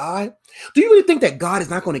outdo God? Do you really think that God is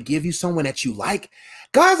not going to give you someone that you like?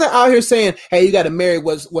 Guys are out here saying, hey, you got to marry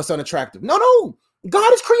what's unattractive. No.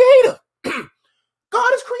 God is creative.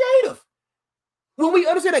 God is creative. When we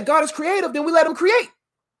understand that God is creative, then we let him create.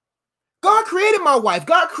 God created my wife.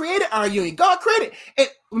 God created our union. God created. And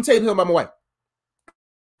let me tell you something about my wife.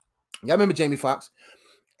 Y'all remember Jamie Foxx?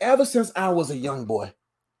 Ever since I was a young boy,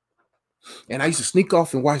 and I used to sneak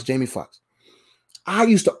off and watch Jamie Foxx, I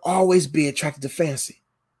used to always be attracted to Fancy.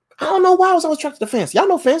 I don't know why I was always attracted to Fancy. Y'all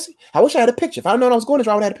know Fancy? I wish I had a picture. If I known I was going to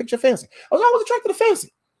try, I would have had a picture of Fancy. I was always attracted to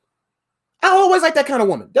Fancy. I always like that kind of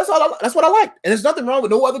woman. That's what I liked. And there's nothing wrong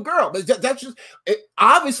with no other girl. But that's just,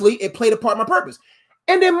 obviously, it played a part in my purpose.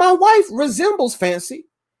 And then my wife resembles Fancy.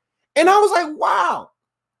 And I was like, wow,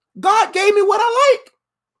 God gave me what I like.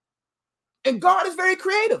 And God is very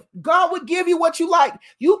creative. God would give you what you like.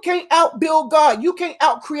 You can't outbuild God. You can't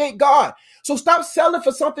outcreate God. So stop selling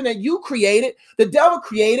for something that you created, the devil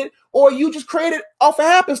created, or you just created off of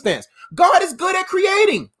happenstance. God is good at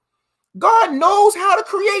creating. God knows how to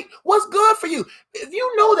create what's good for you. If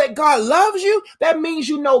you know that God loves you, that means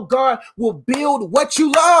you know God will build what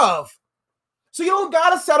you love. So you don't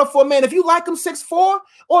got to settle for a man. If you like him 6'4",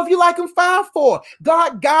 or if you like him 5'4",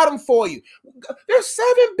 God got him for you. There's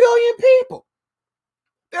 7 billion people.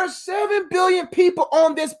 There's 7 billion people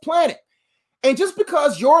on this planet. And just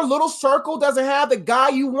because your little circle doesn't have the guy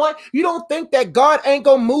you want, you don't think that God ain't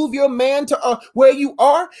going to move your man to where you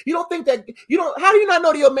are? You don't think that, how do you not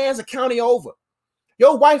know that your man's a county over?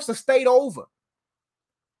 Your wife's a state over.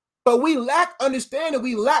 But we lack understanding.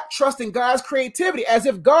 We lack trust in God's creativity, as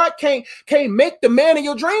if God can't make the man of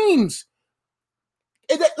your dreams.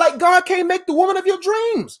 Like God can't make the woman of your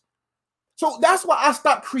dreams. So that's why I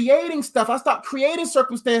stopped creating stuff. I stopped creating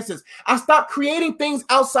circumstances. I stopped creating things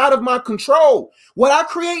outside of my control. What I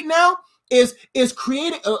create now is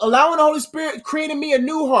creating, allowing the Holy Spirit, creating me a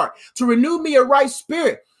new heart, to renew me a right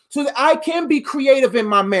spirit, so that I can be creative in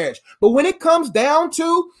my marriage. But when it comes down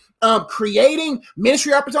to creating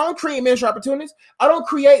ministry opportunities, I don't create ministry opportunities. I don't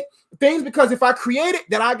create things because if I create it,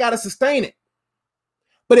 then I got to sustain it.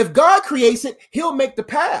 But if God creates it, he'll make the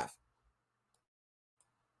path.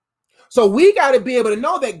 So we got to be able to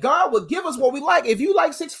know that God will give us what we like. If you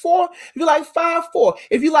like 6'4", if you like 5'4",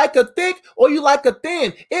 if you like a thick or you like a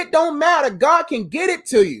thin, it don't matter. God can get it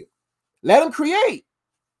to you. Let him create.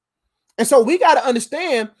 And so we got to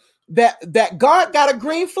understand that God got a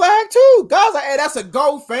green flag too. God's like, hey, that's a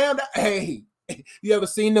go, fam. Hey, you ever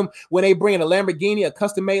seen them when they bring a Lamborghini, a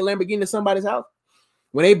custom-made Lamborghini to somebody's house?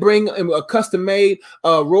 When they bring a custom-made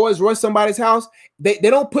Rolls Royce somebody's house, they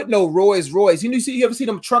don't put no Rolls Royce. You ever see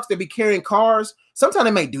them trucks that be carrying cars? Sometimes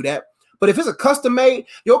they may do that. But if it's a custom-made,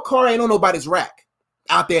 your car ain't on nobody's rack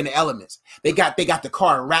out there in the elements. They got the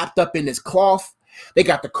car wrapped up in this cloth. They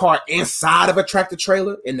got the car inside of a tractor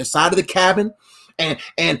trailer, in the side of the cabin.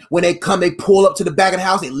 And when they come, they pull up to the back of the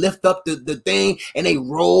house, they lift up the thing, and they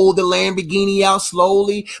roll the Lamborghini out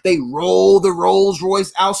slowly. They roll the Rolls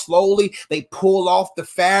Royce out slowly. They pull off the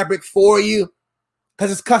fabric for you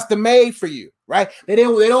because it's custom made for you, right? They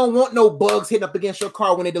don't want no bugs hitting up against your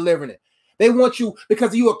car when they're delivering it. They want you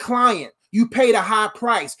because you're a client. You paid a high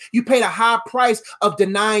price. You paid a high price of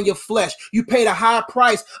denying your flesh. You paid a high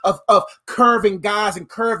price of curving guys and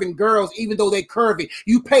curving girls, even though they're curvy.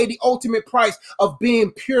 You paid the ultimate price of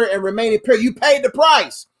being pure and remaining pure. You paid the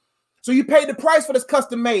price. So you paid the price for this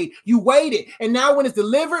custom made. You waited. And now when it's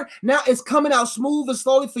delivered, now it's coming out smooth and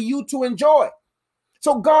slowly for you to enjoy.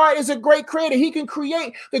 So God is a great creator. He can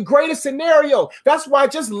create the greatest scenario. That's why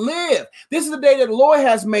just live. This is the day that the Lord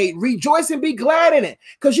has made. Rejoice and be glad in it,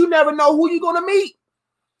 because you never know who you're going to meet.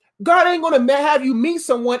 God ain't going to have you meet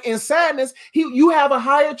someone in sadness. You have a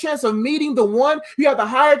higher chance of meeting the one. You have a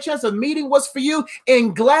higher chance of meeting what's for you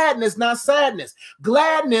in gladness, not sadness.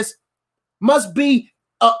 Gladness must be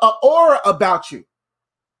an aura about you.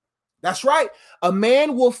 That's right. A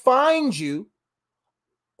man will find you.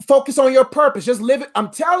 Focus on your purpose. Just live it. I'm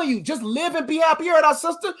telling you, just live and be happy. You heard our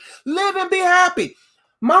sister? Live and be happy.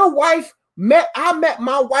 I met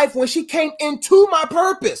my wife when she came into my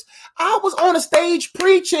purpose. I was on a stage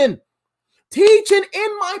preaching, teaching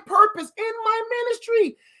in my purpose, in my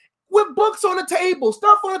ministry, with books on the table,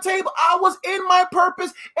 stuff on the table. I was in my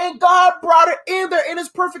purpose, and God brought it in there in his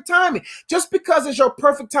perfect timing. Just because it's your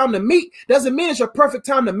perfect time to meet doesn't mean it's your perfect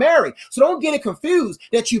time to marry. So don't get it confused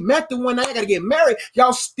that you met the one, now you got to get married.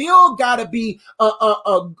 Y'all still got to be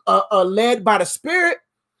led by the Spirit.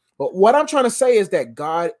 But what I'm trying to say is that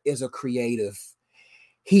God is a creative.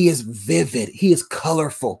 He is vivid. He is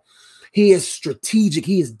colorful. He is strategic.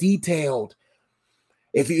 He is detailed.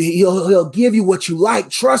 He'll give you what you like.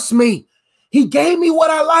 Trust me. He gave me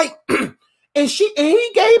what I like. and he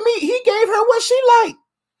gave her what she liked.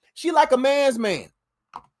 She like a man's man.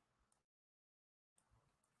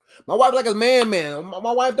 My wife like a man.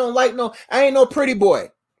 My wife don't like I ain't no pretty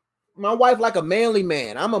boy. My wife like a manly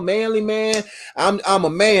man. I'm a manly man. I'm a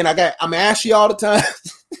man. I'm ashy all the time.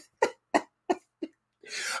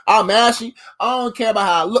 I'm ashy. I don't care about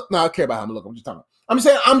how I look. No, I care about how I look. I'm just talking. I'm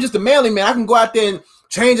saying I'm just a manly man. I can go out there and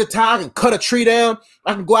change a tire and cut a tree down.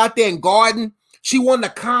 I can go out there and garden. She wanted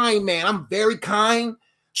a kind man. I'm very kind.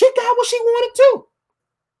 She got what she wanted too.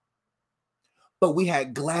 But we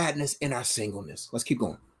had gladness in our singleness. Let's keep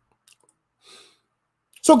going.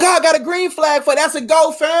 So God got a green flag for that's a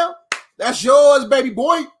go, fam. That's yours, baby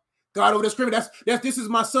boy. God over there screaming, this is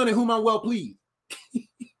my son in whom I'm well pleased.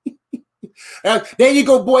 There you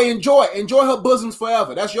go, boy. Enjoy her bosoms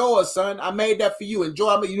forever. That's yours, son. I made that for you.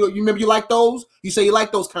 Enjoy. You remember you like those? You say you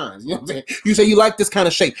like those kinds. You know what I'm saying? You say you like this kind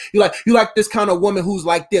of shape. You like this kind of woman who's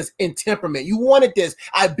like this in temperament. You wanted this.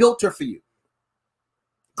 I built her for you.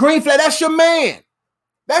 Green flag. That's your man.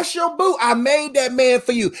 That's your boo. I made that man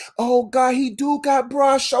for you. Oh God, he do got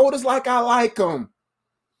broad shoulders like I like him.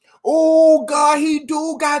 Oh God, he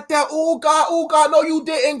do got that. Oh God, no, you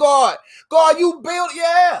didn't, God. God, you built,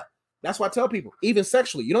 yeah. That's why I tell people, even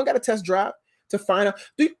sexually, you don't got to test drive to find out.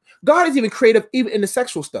 God is even creative, even in the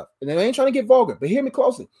sexual stuff. And I ain't trying to get vulgar, but hear me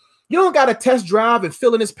closely. You don't got to test drive and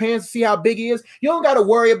fill in his pants to see how big he is. You don't got to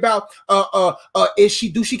worry about,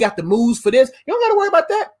 she got the moves for this? You don't got to worry about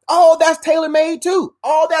that. All that's tailor-made too.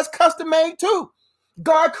 All that's custom-made too.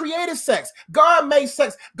 God created sex. God made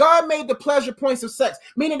sex. God made the pleasure points of sex,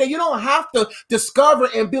 meaning that you don't have to discover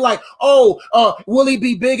and be like, will he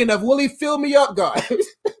be big enough? Will he fill me up, God?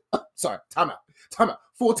 Sorry, time out,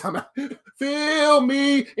 full time out. Fill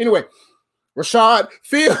me. Anyway, Rashad,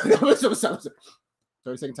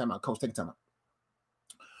 30-second time out. Coach, take a time out.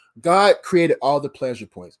 God created all the pleasure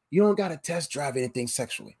points. You don't got to test drive anything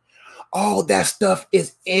sexually. All that stuff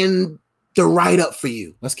is in the write-up for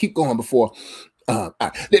you. Let's keep going before.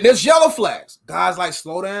 There's yellow flags. God's like,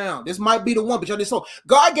 slow down. This might be the one, but y'all did so.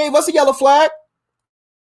 God gave us a yellow flag.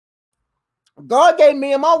 God gave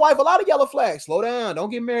me and my wife a lot of yellow flags. Slow down. Don't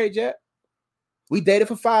get married yet. We dated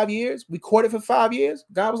for 5 years. We courted for 5 years.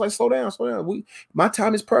 God was like, slow down. My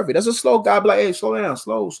time is perfect. That's a slow God be like, hey, slow down.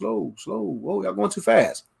 Slow. Whoa, y'all going too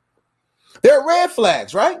fast. There are red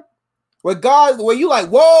flags, right? Where you like,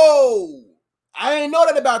 whoa, I ain't know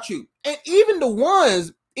that about you. And even the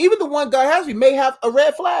one God has me may have a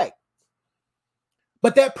red flag.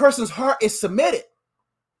 But that person's heart is submitted.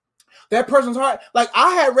 That person's heart, like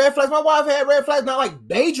I had red flags. My wife had red flags, not like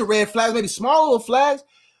major red flags, maybe small little flags.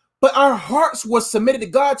 But our hearts were submitted to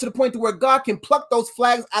God to the point to where God can pluck those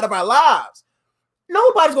flags out of our lives.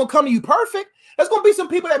 Nobody's going to come to you perfect. There's going to be some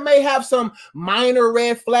people that may have some minor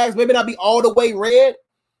red flags, maybe not be all the way red,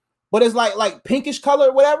 but it's like pinkish color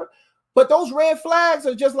or whatever. But those red flags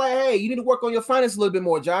are just like, hey, you need to work on your finances a little bit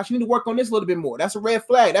more, Josh. You need to work on this a little bit more. That's a red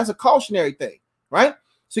flag. That's a cautionary thing, right?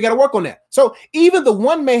 So you got to work on that. So even the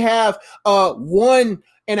one may have 1.5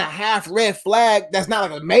 red flag. That's not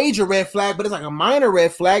like a major red flag, but it's like a minor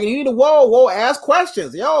red flag. And you need to, whoa, ask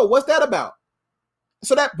questions. Yo, what's that about?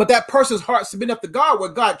 But that person's heart submitting up to God, where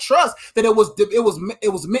God trusts that it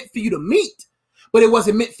was meant for you to meet, but it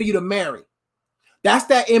wasn't meant for you to marry. That's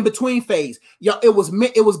that in between phase. Y'all, it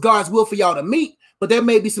was God's will for y'all to meet, but there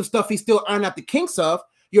may be some stuff He's still ironing out the kinks of.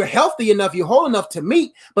 You're healthy enough, you're whole enough to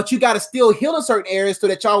meet, but you got to still heal in certain areas so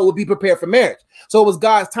that y'all will be prepared for marriage. So it was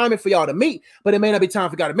God's timing for y'all to meet, but it may not be time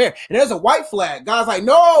for God to marry. And there's a white flag. God's like,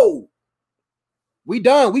 no, we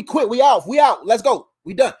done, we quit, we out, let's go,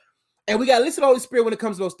 we done. And we got to listen to the Holy Spirit when it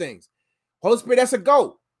comes to those things. Holy Spirit, that's a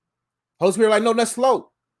go. Holy Spirit like, no, that's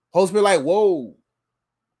slow. Holy Spirit like, whoa.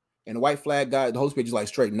 And the white flag guy, the Holy Spirit just like,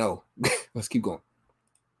 straight no. Let's keep going.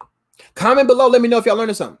 Comment below, let me know if y'all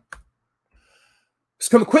learning something.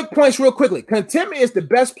 Some quick points real quickly. Contentment is the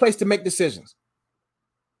best place to make decisions.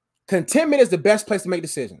 Contentment is the best place to make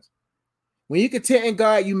decisions. When you content in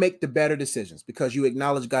God, you make the better decisions because you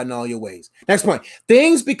acknowledge God in all your ways. Next point.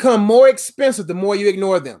 Things become more expensive the more you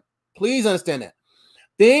ignore them. Please understand that.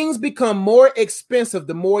 Things become more expensive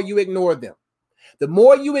the more you ignore them. The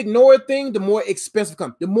more you ignore a thing, the more expensive it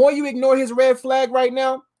becomes. The more you ignore his red flag right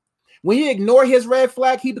now, when you ignore his red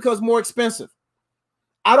flag, he becomes more expensive.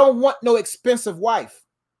 I don't want no expensive wife.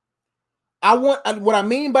 What I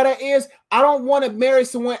mean by that is I don't want to marry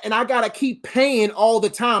someone and I got to keep paying all the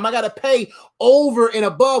time. I got to pay over and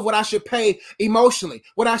above what I should pay emotionally,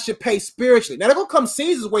 what I should pay spiritually. Now, there will come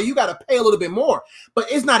seasons where you got to pay a little bit more,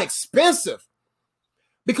 but it's not expensive.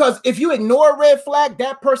 Because if you ignore a red flag,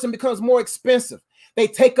 that person becomes more expensive. They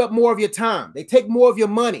take up more of your time. They take more of your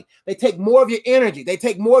money. They take more of your energy. They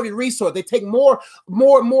take more of your resource. They take more.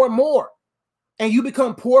 And you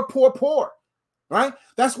become poor. Right?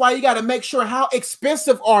 That's why you got to make sure, how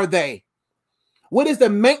expensive are they? What is the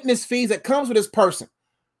maintenance fees that comes with this person?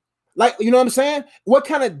 Like, you know what I'm saying? What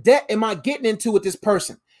kind of debt am I getting into with this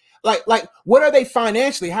person? Like, what are they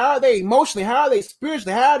financially? How are they emotionally? How are they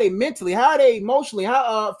spiritually? How are they mentally? How are they emotionally?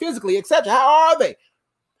 How physically, etc.? How are they?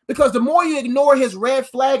 Because the more you ignore his red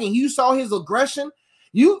flag and you saw his aggression,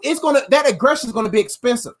 that aggression is gonna be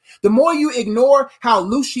expensive. The more you ignore how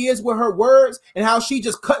loose she is with her words and how she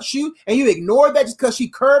just cuts you, and you ignore that just because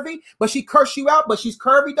she's curvy, but she cursed you out, but she's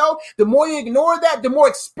curvy though. The more you ignore that, the more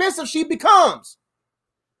expensive she becomes.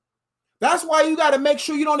 That's why you got to make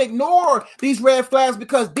sure you don't ignore these red flags,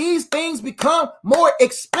 because these things become more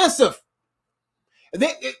expensive.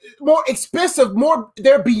 They're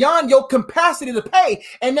beyond your capacity to pay.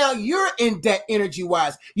 And now you're in debt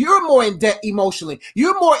energy-wise. You're more in debt emotionally.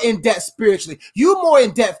 You're more in debt spiritually. You're more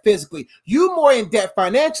in debt physically. You're more in debt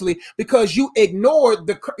financially because you ignored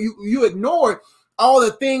you ignored all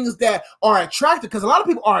the things that are attractive. Because a lot of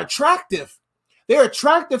people are attractive. They're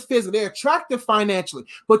attractive physically. They're attractive financially.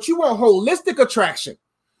 But you want holistic attraction.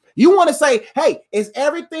 You want to say, hey, is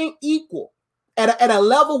everything equal? At a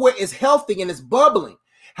level where it's healthy and it's bubbling.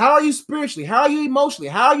 How are you spiritually? How are you emotionally?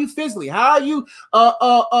 How are you physically? How are you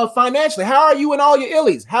financially? How are you in all your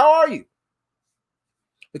illies? How are you?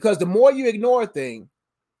 Because the more you ignore a thing,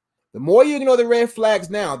 the more you ignore the red flags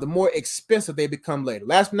now, the more expensive they become later.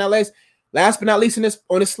 Last but not least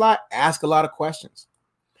on this slide, ask a lot of questions.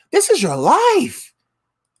 This is your life.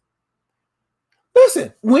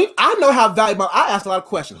 Listen, I know how valuable. I ask a lot of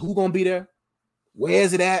questions. Who's gonna be there? Where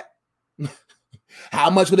is it at? How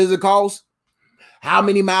much does it cost? How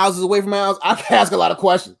many miles is away from my house? I can ask a lot of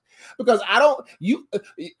questions because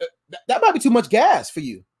that might be too much gas for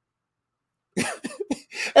you. Listen,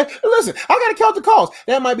 I gotta count the cost.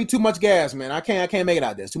 That might be too much gas, man. I can't make it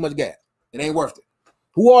out there. It's too much gas. It ain't worth it.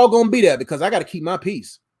 Who all gonna be there? Because I gotta keep my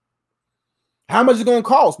peace. How much is it gonna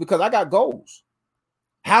cost? Because I got goals.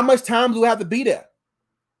 How much time do I have to be there?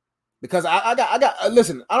 Because I got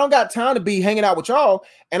listen, I don't got time to be hanging out with y'all,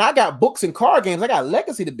 and I got books and card games. I got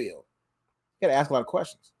legacy to build. You gotta ask a lot of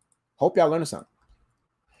questions. Hope y'all learning something.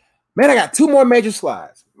 Man, I got 2 more major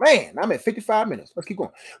slides. Man, I'm at 55 minutes. Let's keep going.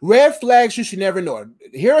 Red flags you should never ignore.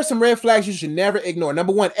 Here are some red flags you should never ignore.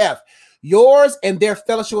 Number 1, F. Yours and their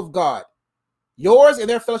fellowship with God. Yours and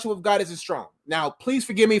their fellowship with God isn't strong. Now, please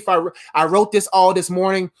forgive me if I wrote this all this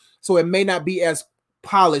morning, so it may not be as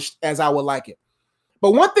polished as I would like it.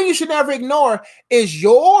 But one thing you should never ignore is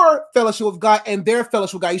your fellowship with God and their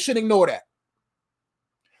fellowship with God. You shouldn't ignore that.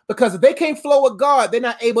 Because if they can't flow with God, they're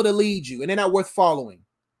not able to lead you and they're not worth following.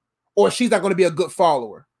 Or she's not going to be a good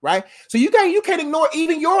follower, right? So you can't ignore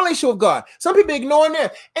even your relationship with God. Some people ignoring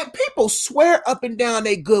that. And people swear up and down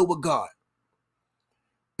they good with God.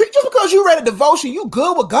 Just because you read a devotion, you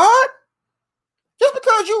good with God? Just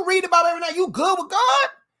because you read about every night, you good with God?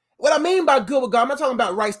 What I mean by good with God, I'm not talking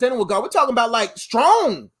about right standing with God. We're talking about like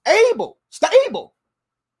strong, able, stable.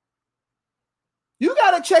 You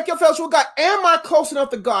got to check your fellowship with God. Am I close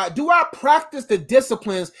enough to God? Do I practice the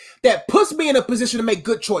disciplines that puts me in a position to make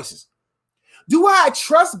good choices? Do I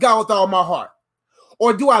trust God with all my heart?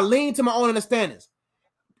 Or do I lean to my own understandings?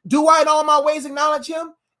 Do I in all my ways acknowledge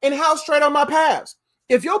him? And how straight are my paths?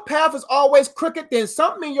 If your path is always crooked, then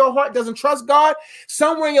something in your heart doesn't trust God.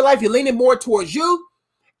 Somewhere in your life, you're leaning more towards you,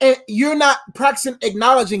 and you're not practicing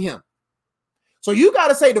acknowledging him. So you got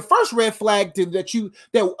to say the first red flag that you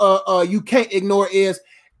can't ignore is,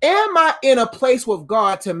 am I in a place with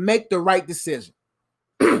God to make the right decision?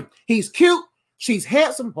 He's cute. She's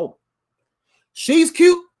handsome. Oh, she's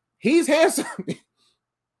cute. He's handsome.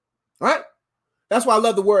 Right? That's why I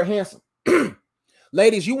love the word handsome.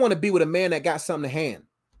 Ladies, you want to be with a man that got something to hand.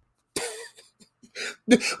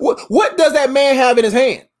 What does that man have in his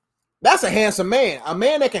hand? That's a handsome man. A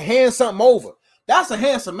man that can hand something over. That's a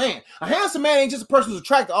handsome man. A handsome man ain't just a person who's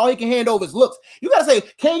attractive. All he can hand over is looks. You got to say,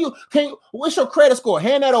 can you, what's your credit score?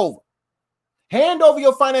 Hand that over. Hand over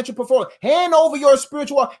your financial performance. Hand over your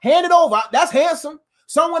spiritual. Hand it over. That's handsome.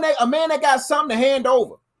 A man that got something to hand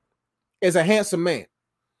over is a handsome man.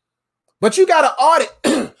 But you got to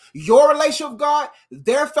audit your relationship with God,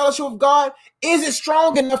 their fellowship with God. Is it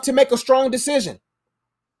strong enough to make a strong decision?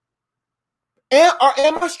 Am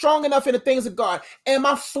I strong enough in the things of God? Am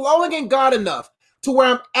I flowing in God enough to where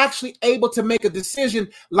I'm actually able to make a decision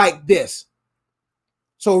like this?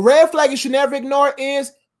 So red flag you should never ignore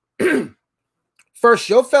is first,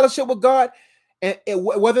 your fellowship with God, and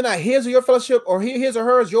whether or not his or your fellowship or his or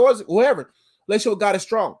hers, yours, whoever, relationship with God is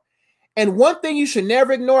strong. And one thing you should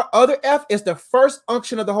never ignore, other F, is the first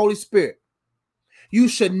unction of the Holy Spirit. You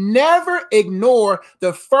should never ignore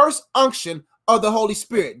the first unction of the Holy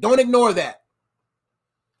Spirit. Don't ignore that.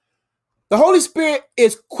 The Holy Spirit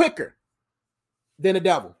is quicker than the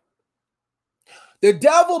devil. The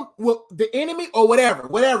devil, the enemy, or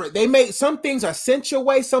whatever, they made some things are sent your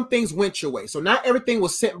way, some things went your way. So not everything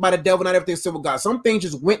was sent by the devil, not everything was sent with God. Some things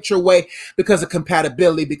just went your way because of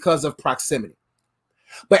compatibility, because of proximity.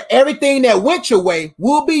 But everything that went your way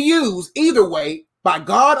will be used either way by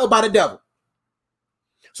God or by the devil.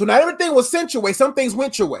 So not everything was sent your way. Some things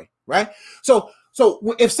went your way, right? So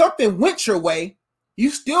if something went your way, you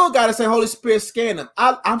still got to say, Holy Spirit, scan them.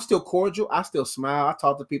 I'm still cordial. I still smile. I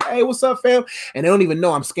talk to people. Hey, what's up, fam? And they don't even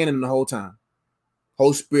know I'm scanning them the whole time.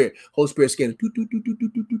 Holy Spirit scanning.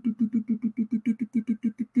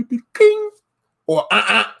 Or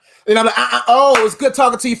and I'm like, oh, it's good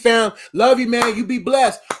talking to you, fam. Love you, man. You be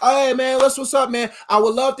blessed. Hey, man, what's up, man? I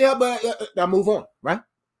would love to help, but I move on, right?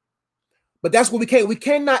 But that's what we can't. We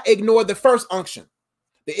cannot ignore the first unction.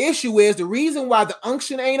 The issue is the reason why the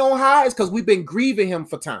unction ain't on high is because we've been grieving him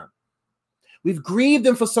for time. We've grieved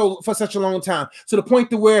him for such a long time, to the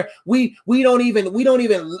point to where we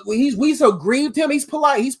so grieved him. He's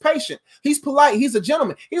polite. He's patient. He's polite. He's a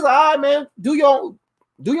gentleman. He's like, all right, man, do your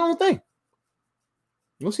own thing.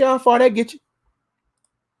 We'll see how far that gets you.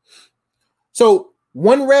 So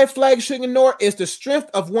one red flag you shouldn't ignore is the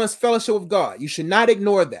strength of one's fellowship with God. You should not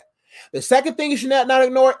ignore that. The second thing you should not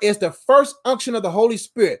ignore is the first unction of the Holy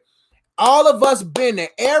Spirit. All of us been there.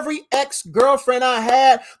 Every ex-girlfriend I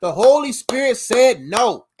had, the Holy Spirit said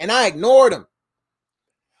no, and I ignored him.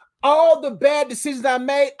 All the bad decisions I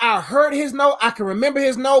made, I heard his no. I can remember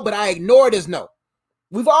his no, but I ignored his no.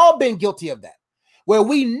 We've all been guilty of that, where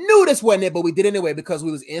we knew this wasn't it, but we did it anyway because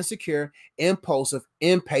we was insecure, impulsive,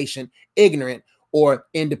 impatient, ignorant, or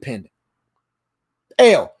independent.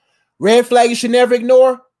 L, red flag you should never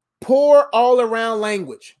ignore, poor all-around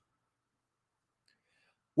language.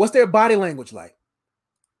 What's their body language like?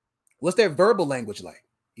 What's their verbal language like?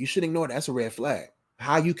 You should ignore that. That's a red flag.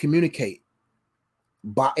 How you communicate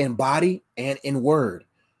in body and in word.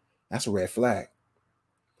 That's a red flag.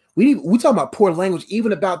 We talk about poor language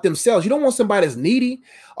even about themselves. You don't want somebody that's needy,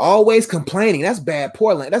 always complaining. That's bad.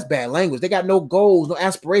 That's bad language. They got no goals, no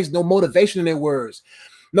aspirations, no motivation in their words,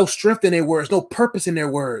 no strength in their words, no purpose in their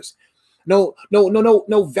words. No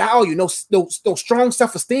value, no strong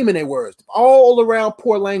self-esteem in their words. All around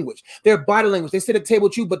poor language. Their body language. They sit at the table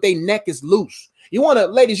with you, but their neck is loose.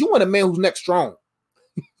 Ladies, you want a man whose neck's strong.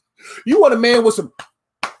 You want a man with some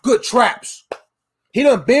good traps. He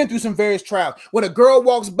done been through some various trials. When a girl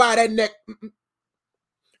walks by, that neck,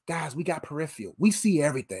 guys, we got peripheral. We see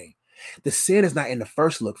everything. The sin is not in the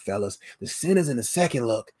first look, fellas. The sin is in the second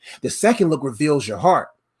look. The second look reveals your heart.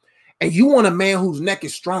 And you want a man whose neck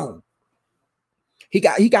is strong. He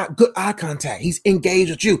got good eye contact. He's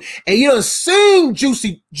engaged with you. And you done seen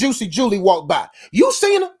Juicy Julie walk by. You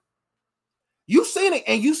seen her. You seen it.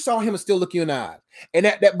 And you saw him and still look you in the eye. And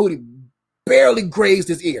that booty barely grazed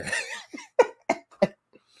his ear.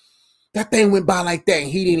 That thing went by like that. And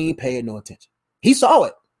he didn't even pay it no attention. He saw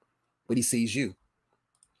it, but he sees you.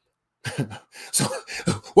 So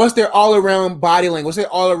what's their all around body language? What's their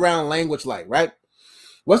all around language like, right?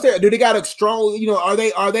 Do they got a strong,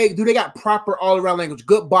 do they got proper all around language,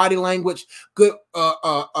 good body language, good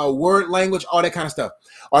word language, all that kind of stuff?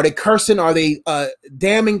 Are they cursing? Are they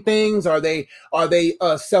damning things? Are they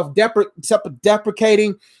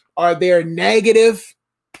self-deprecating? Are they negative?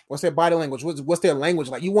 What's their body language? What's their language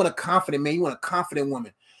like? You want a confident man, you want a confident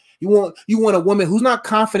woman. You want a woman who's not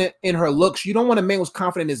confident in her looks. You don't want a man who's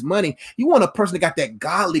confident in his money. You want a person that got that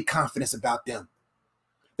godly confidence about them.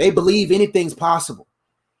 They believe anything's possible.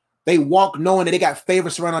 They walk knowing that they got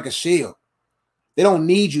favor surrounded like a shield. They don't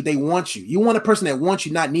need you. They want you. You want a person that wants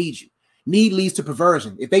you, not needs you. Need leads to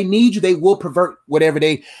perversion. If they need you, they will pervert whatever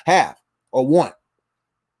they have or want.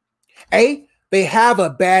 They have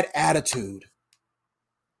a bad attitude.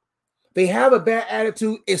 They have a bad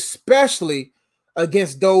attitude, especially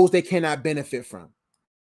against those they cannot benefit from.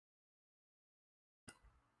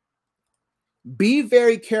 Be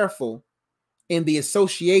very careful in the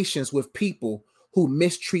associations with people who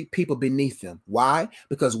mistreat people beneath them. Why?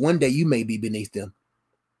 Because one day you may be beneath them.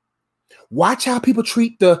 Watch how people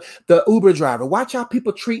treat the Uber driver. Watch how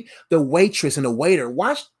people treat the waitress and the waiter.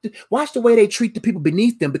 Watch the way they treat the people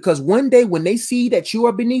beneath them, because one day when they see that you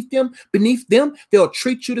are beneath them, they'll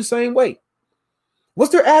treat you the same way.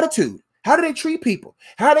 What's their attitude? How do they treat people?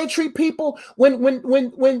 How do they treat people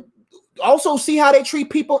when also see how they treat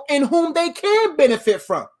people in whom they can benefit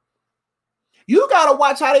from? You got to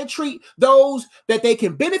watch how they treat those that they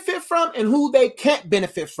can benefit from and who they can't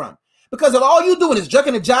benefit from. Because if all you doing is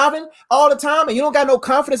jucking and jiving all the time and you don't got no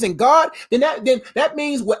confidence in God, then that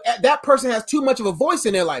means that person has too much of a voice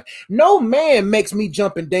in their life. No man makes me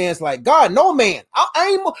jump and dance like God. No man. I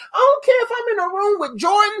don't care if I'm in a room with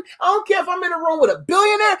Jordan. I don't care if I'm in a room with a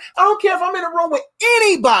billionaire. I don't care if I'm in a room with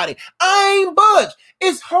anybody. I ain't budge.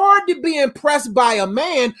 It's hard to be impressed by a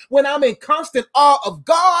man when I'm in constant awe of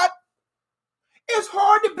God. It's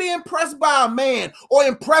hard to be impressed by a man or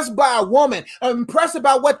impressed by a woman, or impressed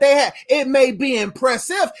about what they have. It may be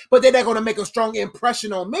impressive, but they're not going to make a strong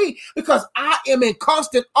impression on me because I am in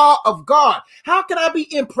constant awe of God. How can I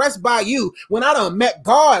be impressed by you when I done met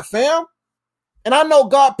God, fam? And I know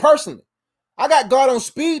God personally. I got God on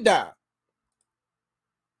speed dial.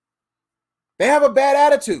 They have a bad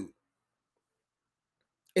attitude,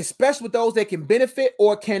 especially with those they can benefit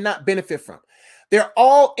or cannot benefit from. They're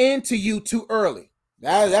all into you too early.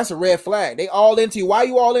 That's a red flag. They all into you. Why are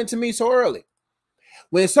you all into me so early?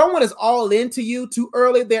 When someone is all into you too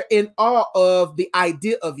early, they're in awe of the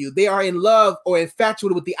idea of you. They are in love or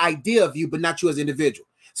infatuated with the idea of you, but not you as an individual.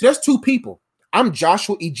 So there's two people. I'm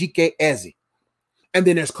Joshua Ejike Eze. And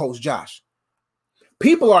then there's Coach Josh.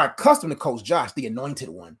 People are accustomed to Coach Josh, the anointed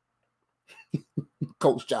one.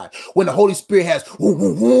 Coach Josh. When the Holy Spirit has woo,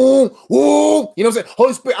 woo, woo, woo, you know what I'm saying?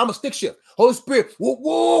 Holy Spirit, I'm a stick shift. Holy Spirit, woo,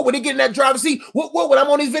 woo, when they get in that driver's seat, woo, woo, when I'm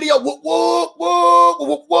on these videos, woo, woo, woo,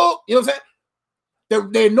 woo, woo, you know what I'm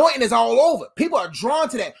saying? The anointing is all over. People are drawn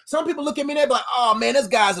to that. Some people look at me and they're like, oh man, this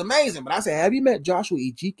guy's amazing. But I say, have you met Joshua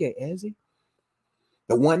Ejike Eze?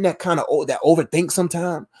 The one that kind of that overthinks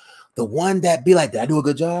sometimes. The one that be like, did I do a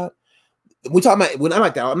good job? We talking about, when I'm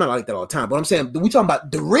like that, I'm not like that all the time, but I'm saying we talking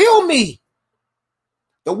about the real me.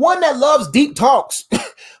 The one that loves deep talks. The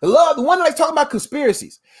one that likes talking about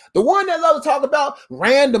conspiracies. The one that loves to talk about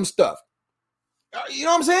random stuff. You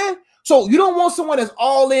know what I'm saying? So you don't want someone that's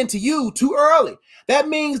all into you too early. That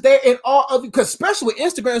means they're in awe of you, because especially with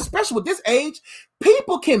Instagram, especially with this age,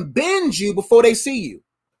 people can binge you before they see you.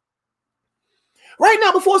 Right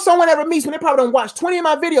now, before someone ever meets me, they probably don't watch 20 of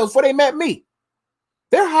my videos before they met me.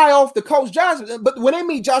 They're high off the Coach Josh, but when they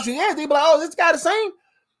meet Joshua, they be like, oh, this guy the same?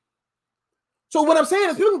 So what I'm saying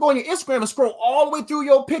is people can go on your Instagram and scroll all the way through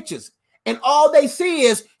your pictures, and all they see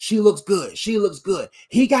is she looks good. She looks good.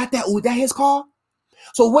 He got that. That his car?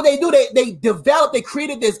 So what they do, they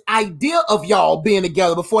created this idea of y'all being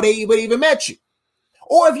together before they even met you.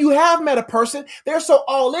 Or if you have met a person, they're so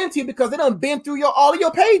all into you because they done been through all of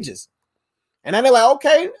your pages. And then they're like,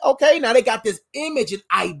 okay. Now they got this image and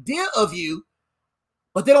idea of you,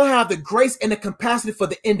 but they don't have the grace and the capacity for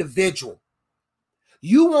the individual.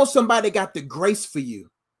 You want somebody that got the grace for you,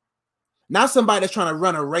 not somebody that's trying to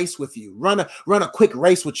run a race with you, run a quick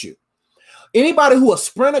race with you. Anybody who a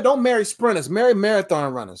sprinter, don't marry sprinters, marry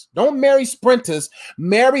marathon runners. Don't marry sprinters,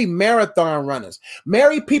 marry marathon runners.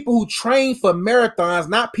 Marry people who train for marathons,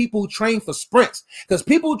 not people who train for sprints. Because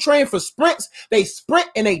people who train for sprints, they sprint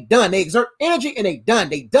and they done. They exert energy and they done.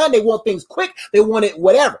 They want things quick. They want it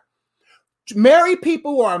whatever. Marry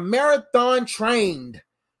people who are marathon trained,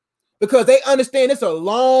 because they understand it's a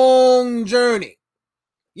long journey.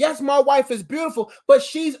 Yes, my wife is beautiful, but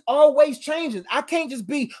she's always changing. I can't just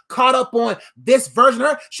be caught up on this version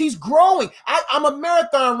of her. She's growing. I'm a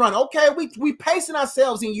marathon runner. Okay, we pacing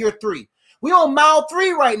ourselves in year 3. We on mile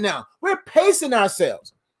 3 right now. We're pacing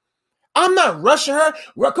ourselves. I'm not rushing her.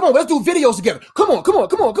 Come on, let's do videos together. Come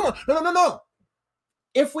on. No.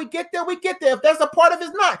 If we get there, we get there. If that's a part of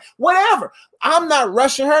it's not. Whatever. I'm not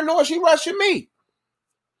rushing her, nor is she rushing me.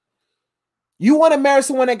 You want to marry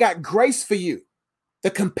someone that got grace for you. The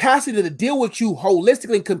capacity to deal with you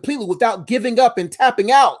holistically and completely without giving up and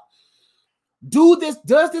tapping out. Does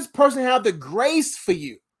this person have the grace for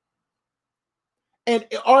you? And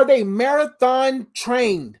are they marathon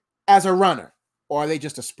trained as a runner, or are they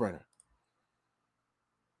just a sprinter?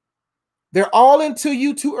 They're all into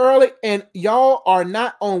you too early, and y'all are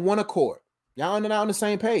not on one accord. Y'all are not on the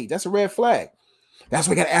same page. That's a red flag. That's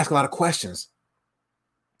why we got to ask a lot of questions.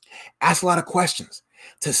 Ask a lot of questions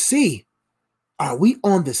to see, are we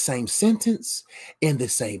on the same sentence, in the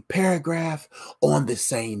same paragraph, on the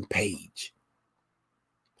same page?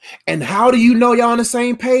 And how do you know y'all on the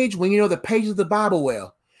same page? When you know the pages of the Bible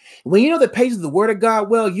well. When you know the pages of the Word of God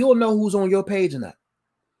well, you'll know who's on your page or not.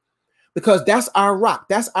 Because that's our rock.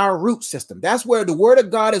 That's our root system. That's where the Word of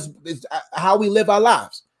God is how we live our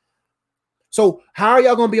lives. So how are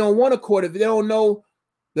y'all going to be on one accord if they don't know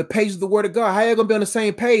the pages of the Word of God? How are y'all going to be on the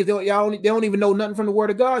same page? They don't even know nothing from the Word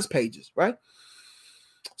of God's pages, right?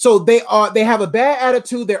 So they have a bad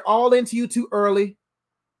attitude. They're all into you too early,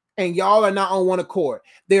 and y'all are not on one accord.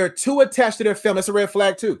 They are too attached to their family. That's a red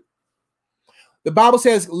flag too. The Bible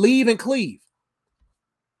says leave and cleave,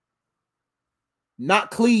 not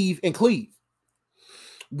cleave and cleave.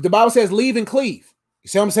 The Bible says leave and cleave. You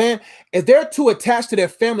see what I'm saying? If they're too attached to their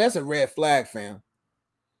family, that's a red flag, fam.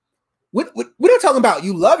 We're not talking about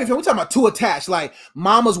you love your family. We're talking about too attached. Like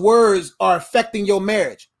mama's words are affecting your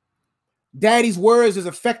marriage. Daddy's words is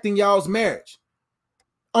affecting y'all's marriage.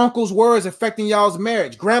 Uncle's words affecting y'all's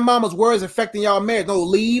marriage. Grandmama's words affecting y'all's marriage. No,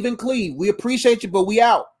 leave and cleave. We appreciate you, but we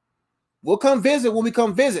out. We'll come visit when we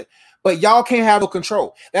come visit. But y'all can't have no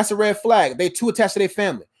control. That's a red flag. They too attached to their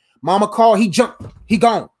family. Mama called, he jumped, he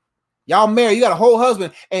gone. Y'all married, you got a whole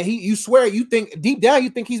husband, and you swear you think deep down you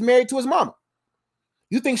think he's married to his mama.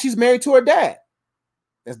 You think she's married to her dad.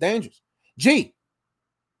 That's dangerous. G,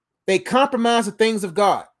 they compromise the things of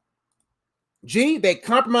God. G, they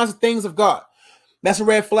compromise the things of God. That's a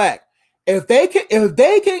red flag. If they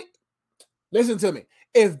can, listen to me.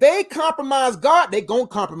 If they compromise God, they gonna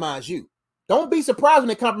compromise you. Don't be surprised when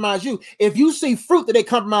they compromise you. If you see fruit that they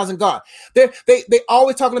compromising God, they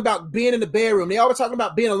always talking about being in the bedroom. They always talking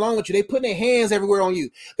about being alone with you. They putting their hands everywhere on you.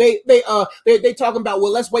 They talking about,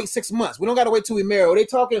 well, let's wait 6 months. We don't got to wait till we marry. Or they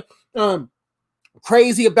talking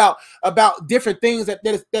crazy about different things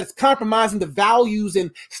that is compromising the values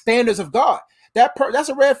and standards of God. That's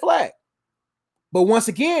a red flag. But once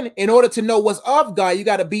again, in order to know what's of God, you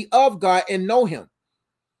got to be of God and know Him.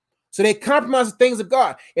 So they compromise the things of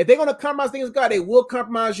God. If they're going to compromise things of God, they will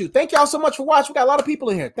compromise you. Thank y'all so much for watching. We got a lot of people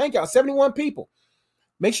in here. Thank y'all. 71 people.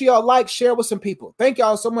 Make sure y'all like, share with some people. Thank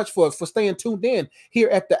y'all so much for staying tuned in here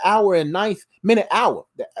at the hour and 9th minute hour,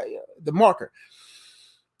 the marker.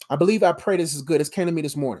 I believe, I pray this is good. This came to me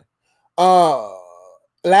this morning. Last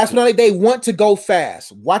but not least, they want to go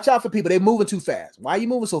fast. Watch out for people. They're moving too fast. Why are you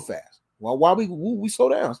moving so fast? Well, why we slow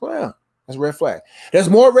down? Slow down. That's a red flag. There's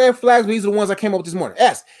more red flags, but these are the ones I came up with this morning.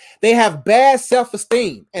 S, they have bad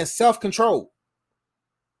self-esteem and self-control.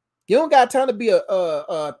 You don't got time to be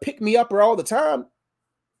a pick-me-upper all the time.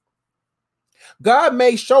 God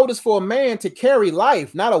made shoulders for a man to carry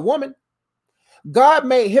life, not a woman. God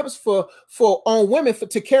made hips for on women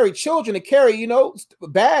to carry children, to carry,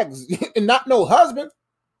 bags, and not no husband.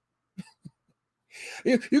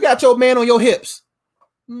 You got your man on your hips.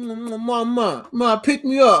 Mama, pick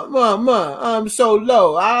me up. Mama, I'm so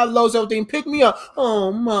low. I low everything. Pick me up.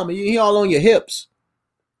 Oh, mama, he all on your hips.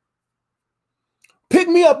 Pick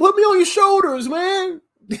me up. Put me on your shoulders, man.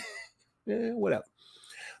 Yeah, whatever.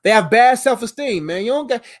 They have bad self-esteem, man. You don't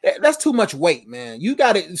got that's too much weight, man. You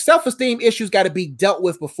got it. Self-esteem issues got to be dealt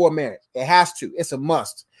with before marriage. It has to. It's a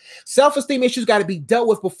must. Self-esteem issues got to be dealt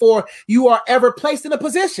with before you are ever placed in a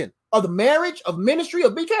position of the marriage, of ministry,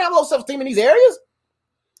 of you can't have low self-esteem in these areas.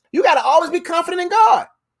 You got to always be confident in God.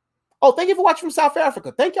 Oh, thank you for watching from South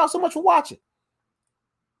Africa. Thank y'all so much for watching.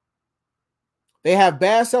 They have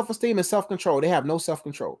bad self-esteem and self-control. They have no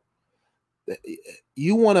self-control.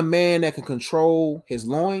 You want a man that can control his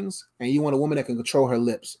loins, and you want a woman that can control her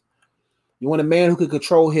lips. You want a man who can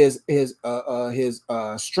control his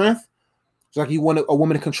strength. It's like you want a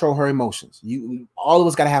woman to control her emotions. All of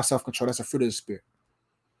us got to have self-control. That's a fruit of the Spirit.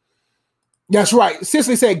 That's right.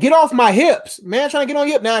 Cicely said, get off my hips. Man trying to get on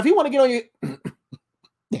your hip. Now, if you want to get on your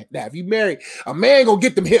now, if you marry, a man gonna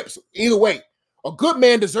get them hips. Either way. A good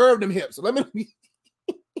man deserves them hips. So let me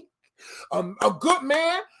a good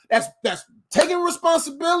man that's taking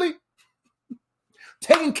responsibility,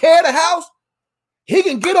 taking care of the house, he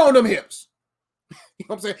can get on them hips. You know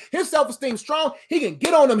what I'm saying? His self-esteem strong, he can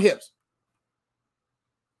get on them hips.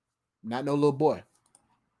 Not no little boy.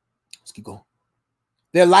 Let's keep going.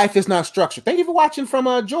 Their life is not structured. Thank you for watching from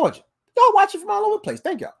Georgia. Y'all watching from all over the place.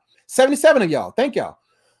 Thank y'all. 77 of y'all. Thank y'all.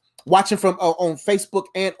 Watching from on Facebook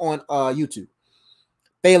and on YouTube.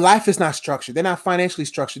 Their life is not structured. They're not financially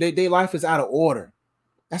structured. Their life is out of order.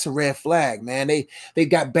 That's a red flag, man. They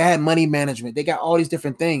got bad money management. They got all these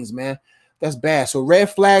different things, man. That's bad. So red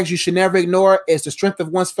flags you should never ignore is the strength of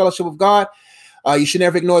one's fellowship with God. You should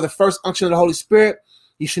never ignore the first unction of the Holy Spirit.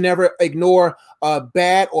 You should never ignore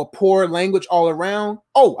bad or poor language all around.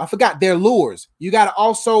 Oh, I forgot their lures. You got to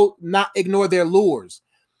also not ignore their lures.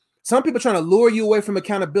 Some people are trying to lure you away from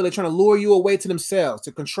accountability, trying to lure you away to themselves,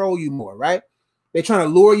 to control you more, right? They're trying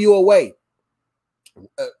to lure you away.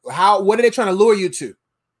 What are they trying to lure you to?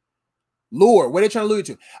 What are they trying to lure you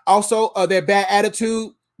to? Also, their bad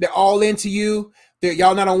attitude. They're all into you.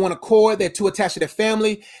 Y'all not on one accord. They're too attached to their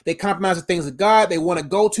family. They compromise the things of God. They want to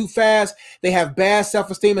go too fast. They have bad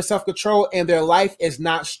self-esteem and self-control, and their life is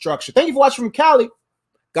not structured. Thank you for watching from Cali.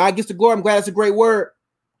 God gets the glory. I'm glad that's a great word.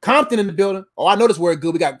 Compton in the building. Oh, I know this word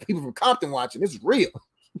good. We got people from Compton watching. This is real.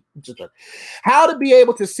 How to be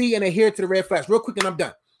able to see and adhere to the red flags. Real quick, and I'm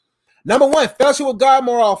done. Number one, fellowship with God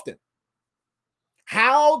more often.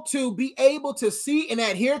 How to be able to see and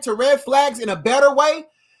adhere to red flags in a better way,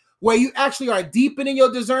 where you actually are deepening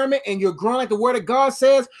your discernment and you're growing like the word of God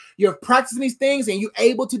says. You're practicing these things and you're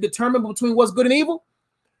able to determine between what's good and evil.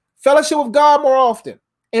 Fellowship with God more often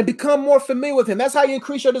and become more familiar with him. That's how you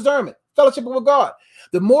increase your discernment. Fellowship with God.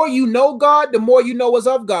 The more you know God, the more you know what's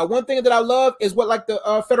of God. One thing that I love is what like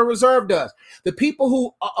the Federal Reserve does. The people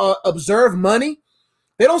who observe money,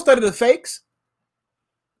 they don't study the fakes.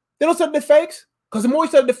 They don't study the fakes because the more you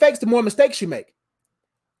study the fakes, the more mistakes you make.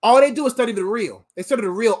 All they do is study the real. They study the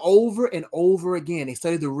real over and over again. They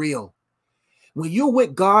study the real. When you're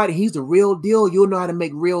with God and he's the real deal, you'll know how to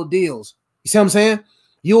make real deals. You see what I'm saying?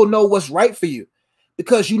 You'll know what's right for you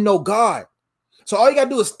because you know God. So all you got to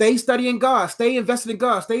do is stay studying God, stay invested in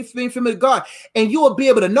God, stay being familiar with God, and you will be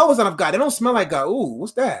able to know what's not of God. They don't smell like God. Ooh,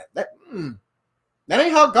 what's that? That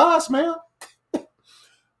ain't how God smells.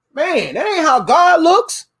 Man, that ain't how God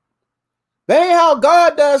looks. That ain't how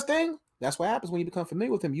God does things. That's what happens when you become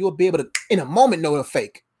familiar with him. You'll be able to, in a moment, know the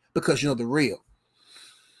fake because you know the real.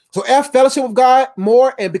 So F, fellowship with God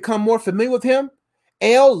more and become more familiar with him.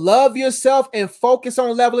 L, love yourself and focus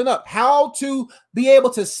on leveling up. How to be able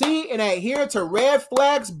to see and adhere to red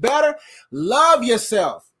flags better. Love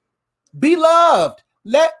yourself. Be loved.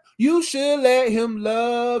 You should let him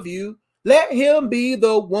love you. Let him be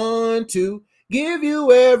the one to give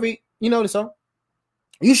you you know the song.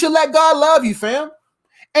 You should let God love you, fam.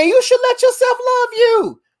 And you should let yourself love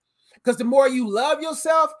you. Because the more you love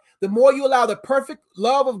yourself, the more you allow the perfect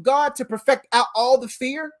love of God to perfect out all the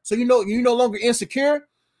fear. So you're no longer insecure.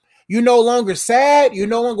 You're no longer sad. You're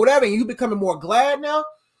no longer whatever. And you're becoming more glad now.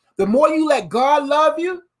 The more you let God love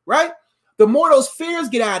you, right? The more those fears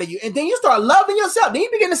get out of you. And then you start loving yourself. Then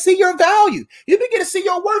you begin to see your value. You begin to see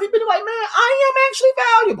your worth. You begin to be like, man, I am actually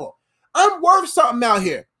valuable. I'm worth something out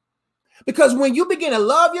here. Because when you begin to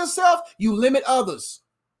love yourself, you limit others.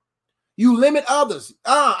 You limit others.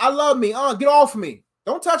 I love me. Get off me.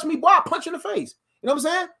 Don't touch me, boy. I'll punch you in the face. You know what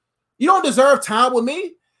I'm saying? You don't deserve time with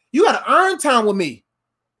me. You got to earn time with me.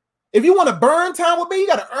 If you want to burn time with me, you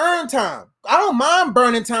got to earn time. I don't mind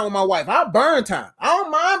burning time with my wife. I'll burn time. I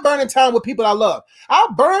don't mind burning time with people I love.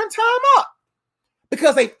 I'll burn time up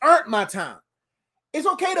because they've earned my time. It's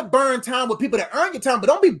okay to burn time with people that earn your time, but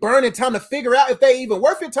don't be burning time to figure out if they even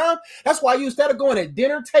worth your time. That's why instead of going to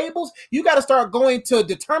dinner tables, you got to start going to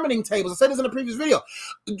determining tables. I said this in the previous video.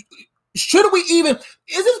 Should we even,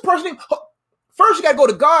 is this person, first you got to go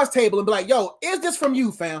to God's table and be like, yo, is this from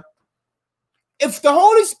you, fam? If the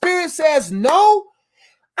Holy Spirit says no,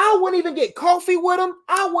 I wouldn't even get coffee with him.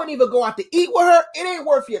 I wouldn't even go out to eat with her. It ain't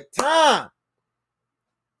worth your time.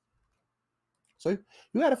 So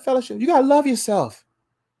you got to fellowship. You got to love yourself.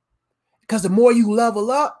 Because the more you level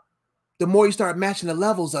up, the more you start matching the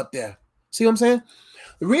levels up there. See what I'm saying?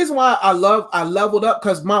 The reason why I leveled up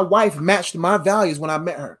because my wife matched my values when I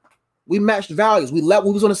met her. We matched values. We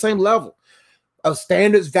was on the same level of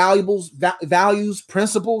standards, values,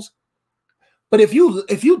 principles. But if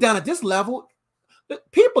you down at this level,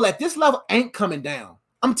 people at this level ain't coming down.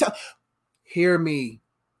 Hear me.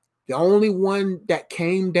 The only one that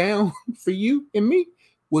came down for you and me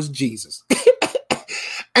was Jesus.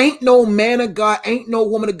 Ain't no man of God, ain't no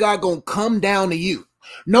woman of God gonna come down to you.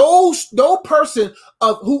 No person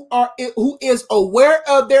who is aware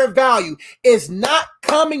of their value is not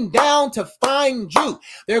coming down to find you.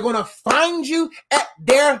 They're gonna find you at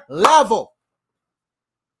their level.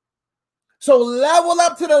 So level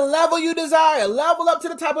up to the level you desire. Level up to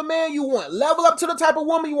the type of man you want. Level up to the type of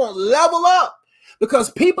woman you want. Level up.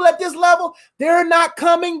 Because people at this level, they're not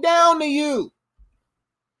coming down to you.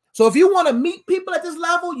 So if you want to meet people at this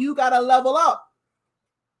level, you got to level up.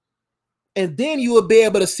 And then you will be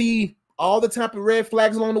able to see all the type of red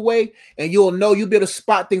flags along the way, and you'll be able to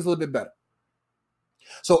spot things a little bit better.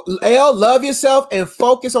 So L, love yourself and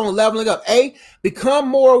focus on leveling up. A, become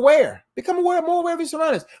more aware. More aware of your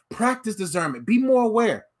surroundings. Practice discernment. Be more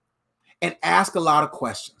aware. And ask a lot of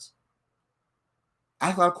questions.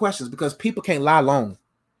 Ask a lot of questions because people can't lie long.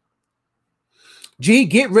 G,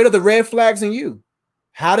 get rid of the red flags in you.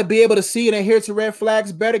 How to be able to see and adhere to red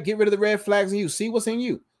flags better. Get rid of the red flags in you. See what's in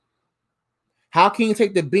you. How can you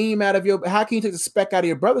take the speck out of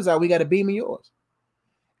your brother's eye? We got a beam in yours.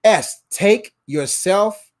 S, take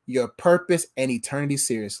yourself, your purpose, and eternity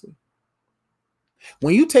seriously.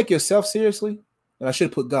 When you take yourself seriously, and I should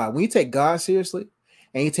have put God, when you take God seriously,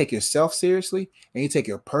 and you take yourself seriously, and you take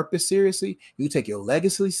your purpose seriously, you take your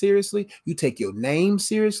legacy seriously, you take your name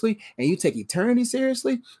seriously, and you take eternity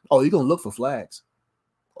seriously, you're going to look for flags.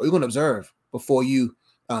 Or you're going to observe before you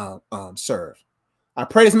serve. I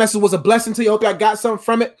pray this message was a blessing to you. I hope y'all got something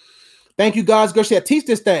from it. Thank you, God's girl. She said, teach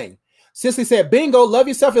this thing. Cicely said, bingo, love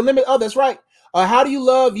yourself and limit others. Right. How do you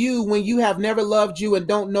love you when you have never loved you and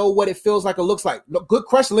don't know what it feels like or looks like? Good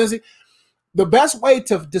question, Lindsay. The best way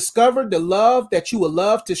to discover the love that you would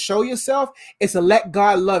love to show yourself is to let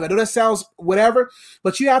God love it. I know that sounds whatever,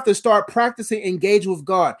 but you have to start practicing engaging with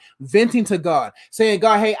God, venting to God, saying,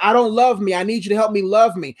 God, hey, I don't love me. I need you to help me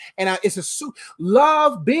love me. And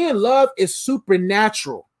being loved is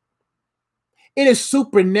supernatural. It is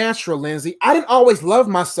supernatural, Lindsay. I didn't always love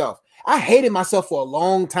myself. I hated myself for a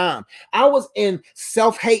long time. I was in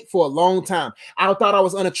self-hate for a long time. I thought I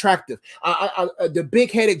was unattractive. The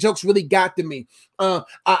big-headed jokes really got to me.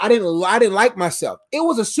 I didn't like myself. It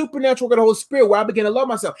was a supernatural work of the Holy Spirit where I began to love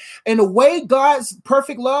myself. And the way God's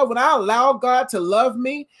perfect love, when I allow God to love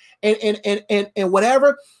me and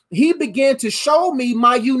whatever, he began to show me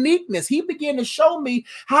my uniqueness. He began to show me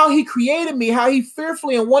how he created me, how he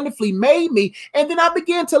fearfully and wonderfully made me. And then I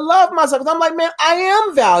began to love myself. I'm like, man, I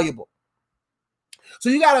am valuable. So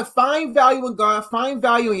you got to find value in God, find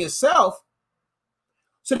value in yourself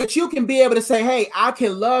so that you can be able to say, hey, I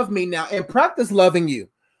can love me now and practice loving you.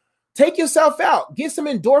 Take yourself out, get some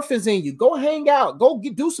endorphins in you, go hang out,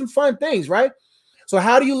 do some fun things, right? So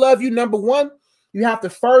how do you love you? Number one, you have to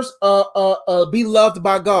first be loved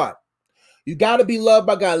by God. You got to be loved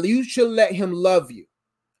by God. You should let him love you.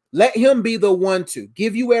 Let him be the one to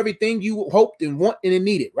give you everything you hoped and want and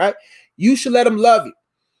needed, right? You should let him love you.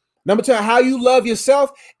 Number two, how you love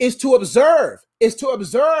yourself is to observe. Is to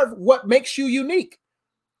observe what makes you unique.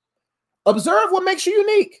 Observe what makes you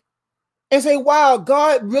unique. And say, wow,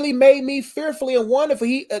 God really made me fearfully and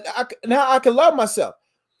wonderfully. Now I can love myself.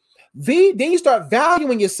 Then you start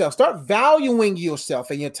valuing yourself. Start valuing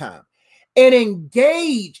yourself and your time. And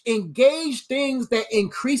engage things that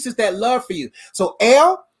increases that love for you. So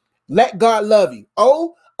L, let God love you.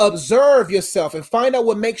 O, observe yourself and find out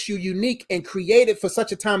what makes you unique and created for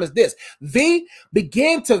such a time as this. V,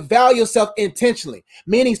 begin to value yourself intentionally,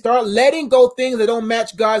 meaning start letting go things that don't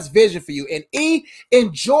match God's vision for you. And E,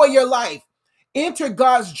 enjoy your life. Enter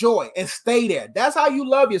God's joy and stay there. That's how you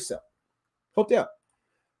love yourself. Hope that.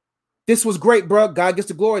 This was great, bro. God gets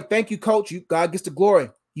the glory. Thank you, coach. God gets the glory.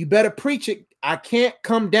 You better preach it. I can't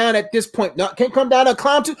come down at this point. No, can't come down and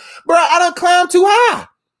climb too. Bro, I done climbed too high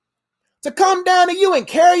to come down to you and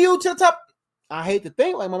carry you to the top. I hate to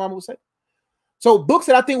think, like my mama would say. So books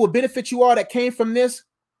that I think will benefit you all that came from this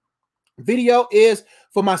video is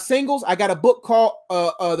for my singles. I got a book called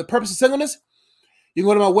The Purpose of Singleness. You can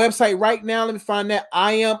go to my website right now. Let me find that.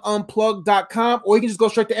 iamunplugged.com, or you can just go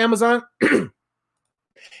straight to Amazon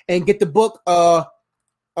and get the book,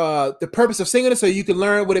 The Purpose of Singleness, so you can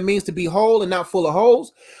learn what it means to be whole and not full of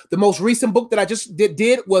holes. The most recent book that I just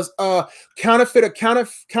did was Counterfeit or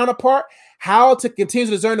Counterpart, how to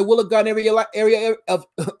continuously discern the will of God in every area of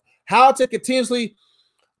how to continuously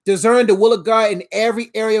discern the will of God in every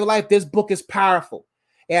area of life. This book is powerful.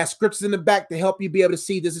 It has scriptures in the back to help you be able to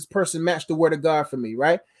see, does this person match the word of God for me,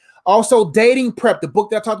 right? Also, Dating Prep, the book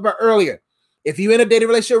that I talked about earlier. If you're in a dating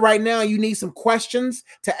relationship right now, you need some questions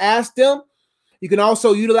to ask them. You can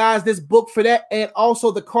also utilize this book for that, and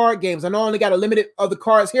also the card games. I know I only got a limited of the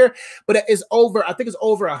cards here, but I think it's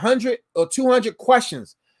over 100 or 200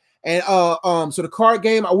 questions. And so the card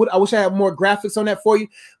game, I wish I had more graphics on that for you,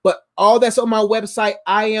 but all that's on my website,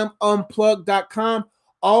 iamunplugged.com.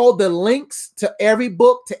 All the links to every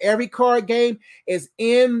book, to every card game is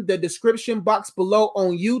in the description box below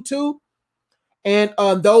on YouTube. And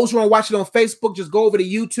those who are watching on Facebook, just go over to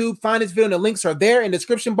YouTube, find this video, and the links are there in the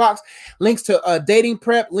description box. Links to dating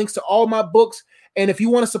prep, links to all my books. And if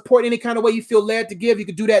you want to support any kind of way you feel led to give, you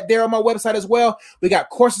can do that there on my website as well. We got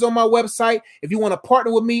courses on my website. If you want to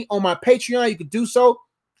partner with me on my Patreon, you can do so.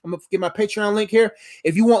 I'm going to get my Patreon link here.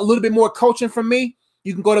 If you want a little bit more coaching from me,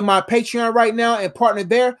 you can go to my Patreon right now and partner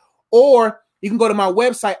there. Or you can go to my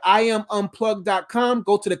website, iamunplugged.com,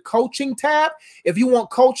 go to the coaching tab. If you want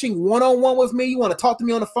coaching one-on-one with me, you want to talk to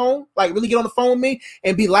me on the phone, like really get on the phone with me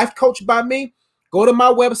and be life coached by me, go to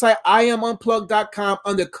my website, iamunplugged.com,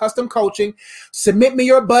 under custom coaching. Submit me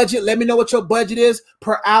your budget. Let me know what your budget is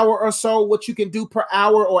per hour or so, what you can do per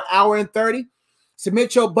hour or hour and 30.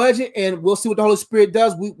 Submit your budget, and we'll see what the Holy Spirit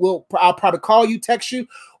does. I'll probably call you, text you,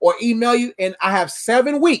 or email you. And I have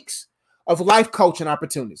 7 weeks of life coaching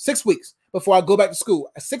opportunities, 6 weeks before I go back to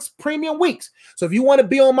school, 6 premium weeks. So if you want to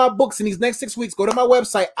be on my books in these next 6 weeks, go to my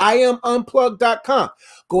website, iamunplugged.com.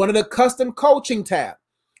 Go into the custom coaching tab.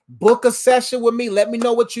 Book a session with me. Let me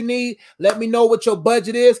know what you need. Let me know what your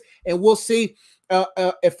budget is, and we'll see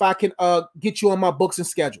if I can get you on my books and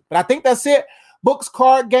schedule. But I think that's it. Books,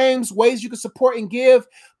 card games, ways you can support and give.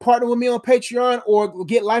 Partner with me on Patreon or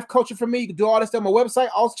get life coaching from me. You can do all this stuff on my website.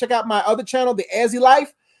 Also check out my other channel, The Ezzy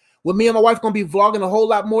Life. With me and my wife going to be vlogging a whole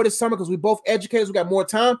lot more this summer because we both educators. We got more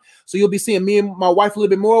time. So you'll be seeing me and my wife a little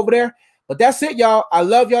bit more over there. But that's it, y'all. I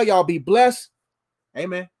love y'all. Y'all be blessed.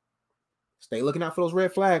 Amen. Stay looking out for those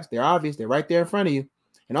red flags. They're obvious. They're right there in front of you.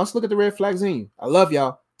 And also look at the red flags in you. I love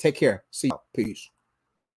y'all. Take care. See y'all. Peace.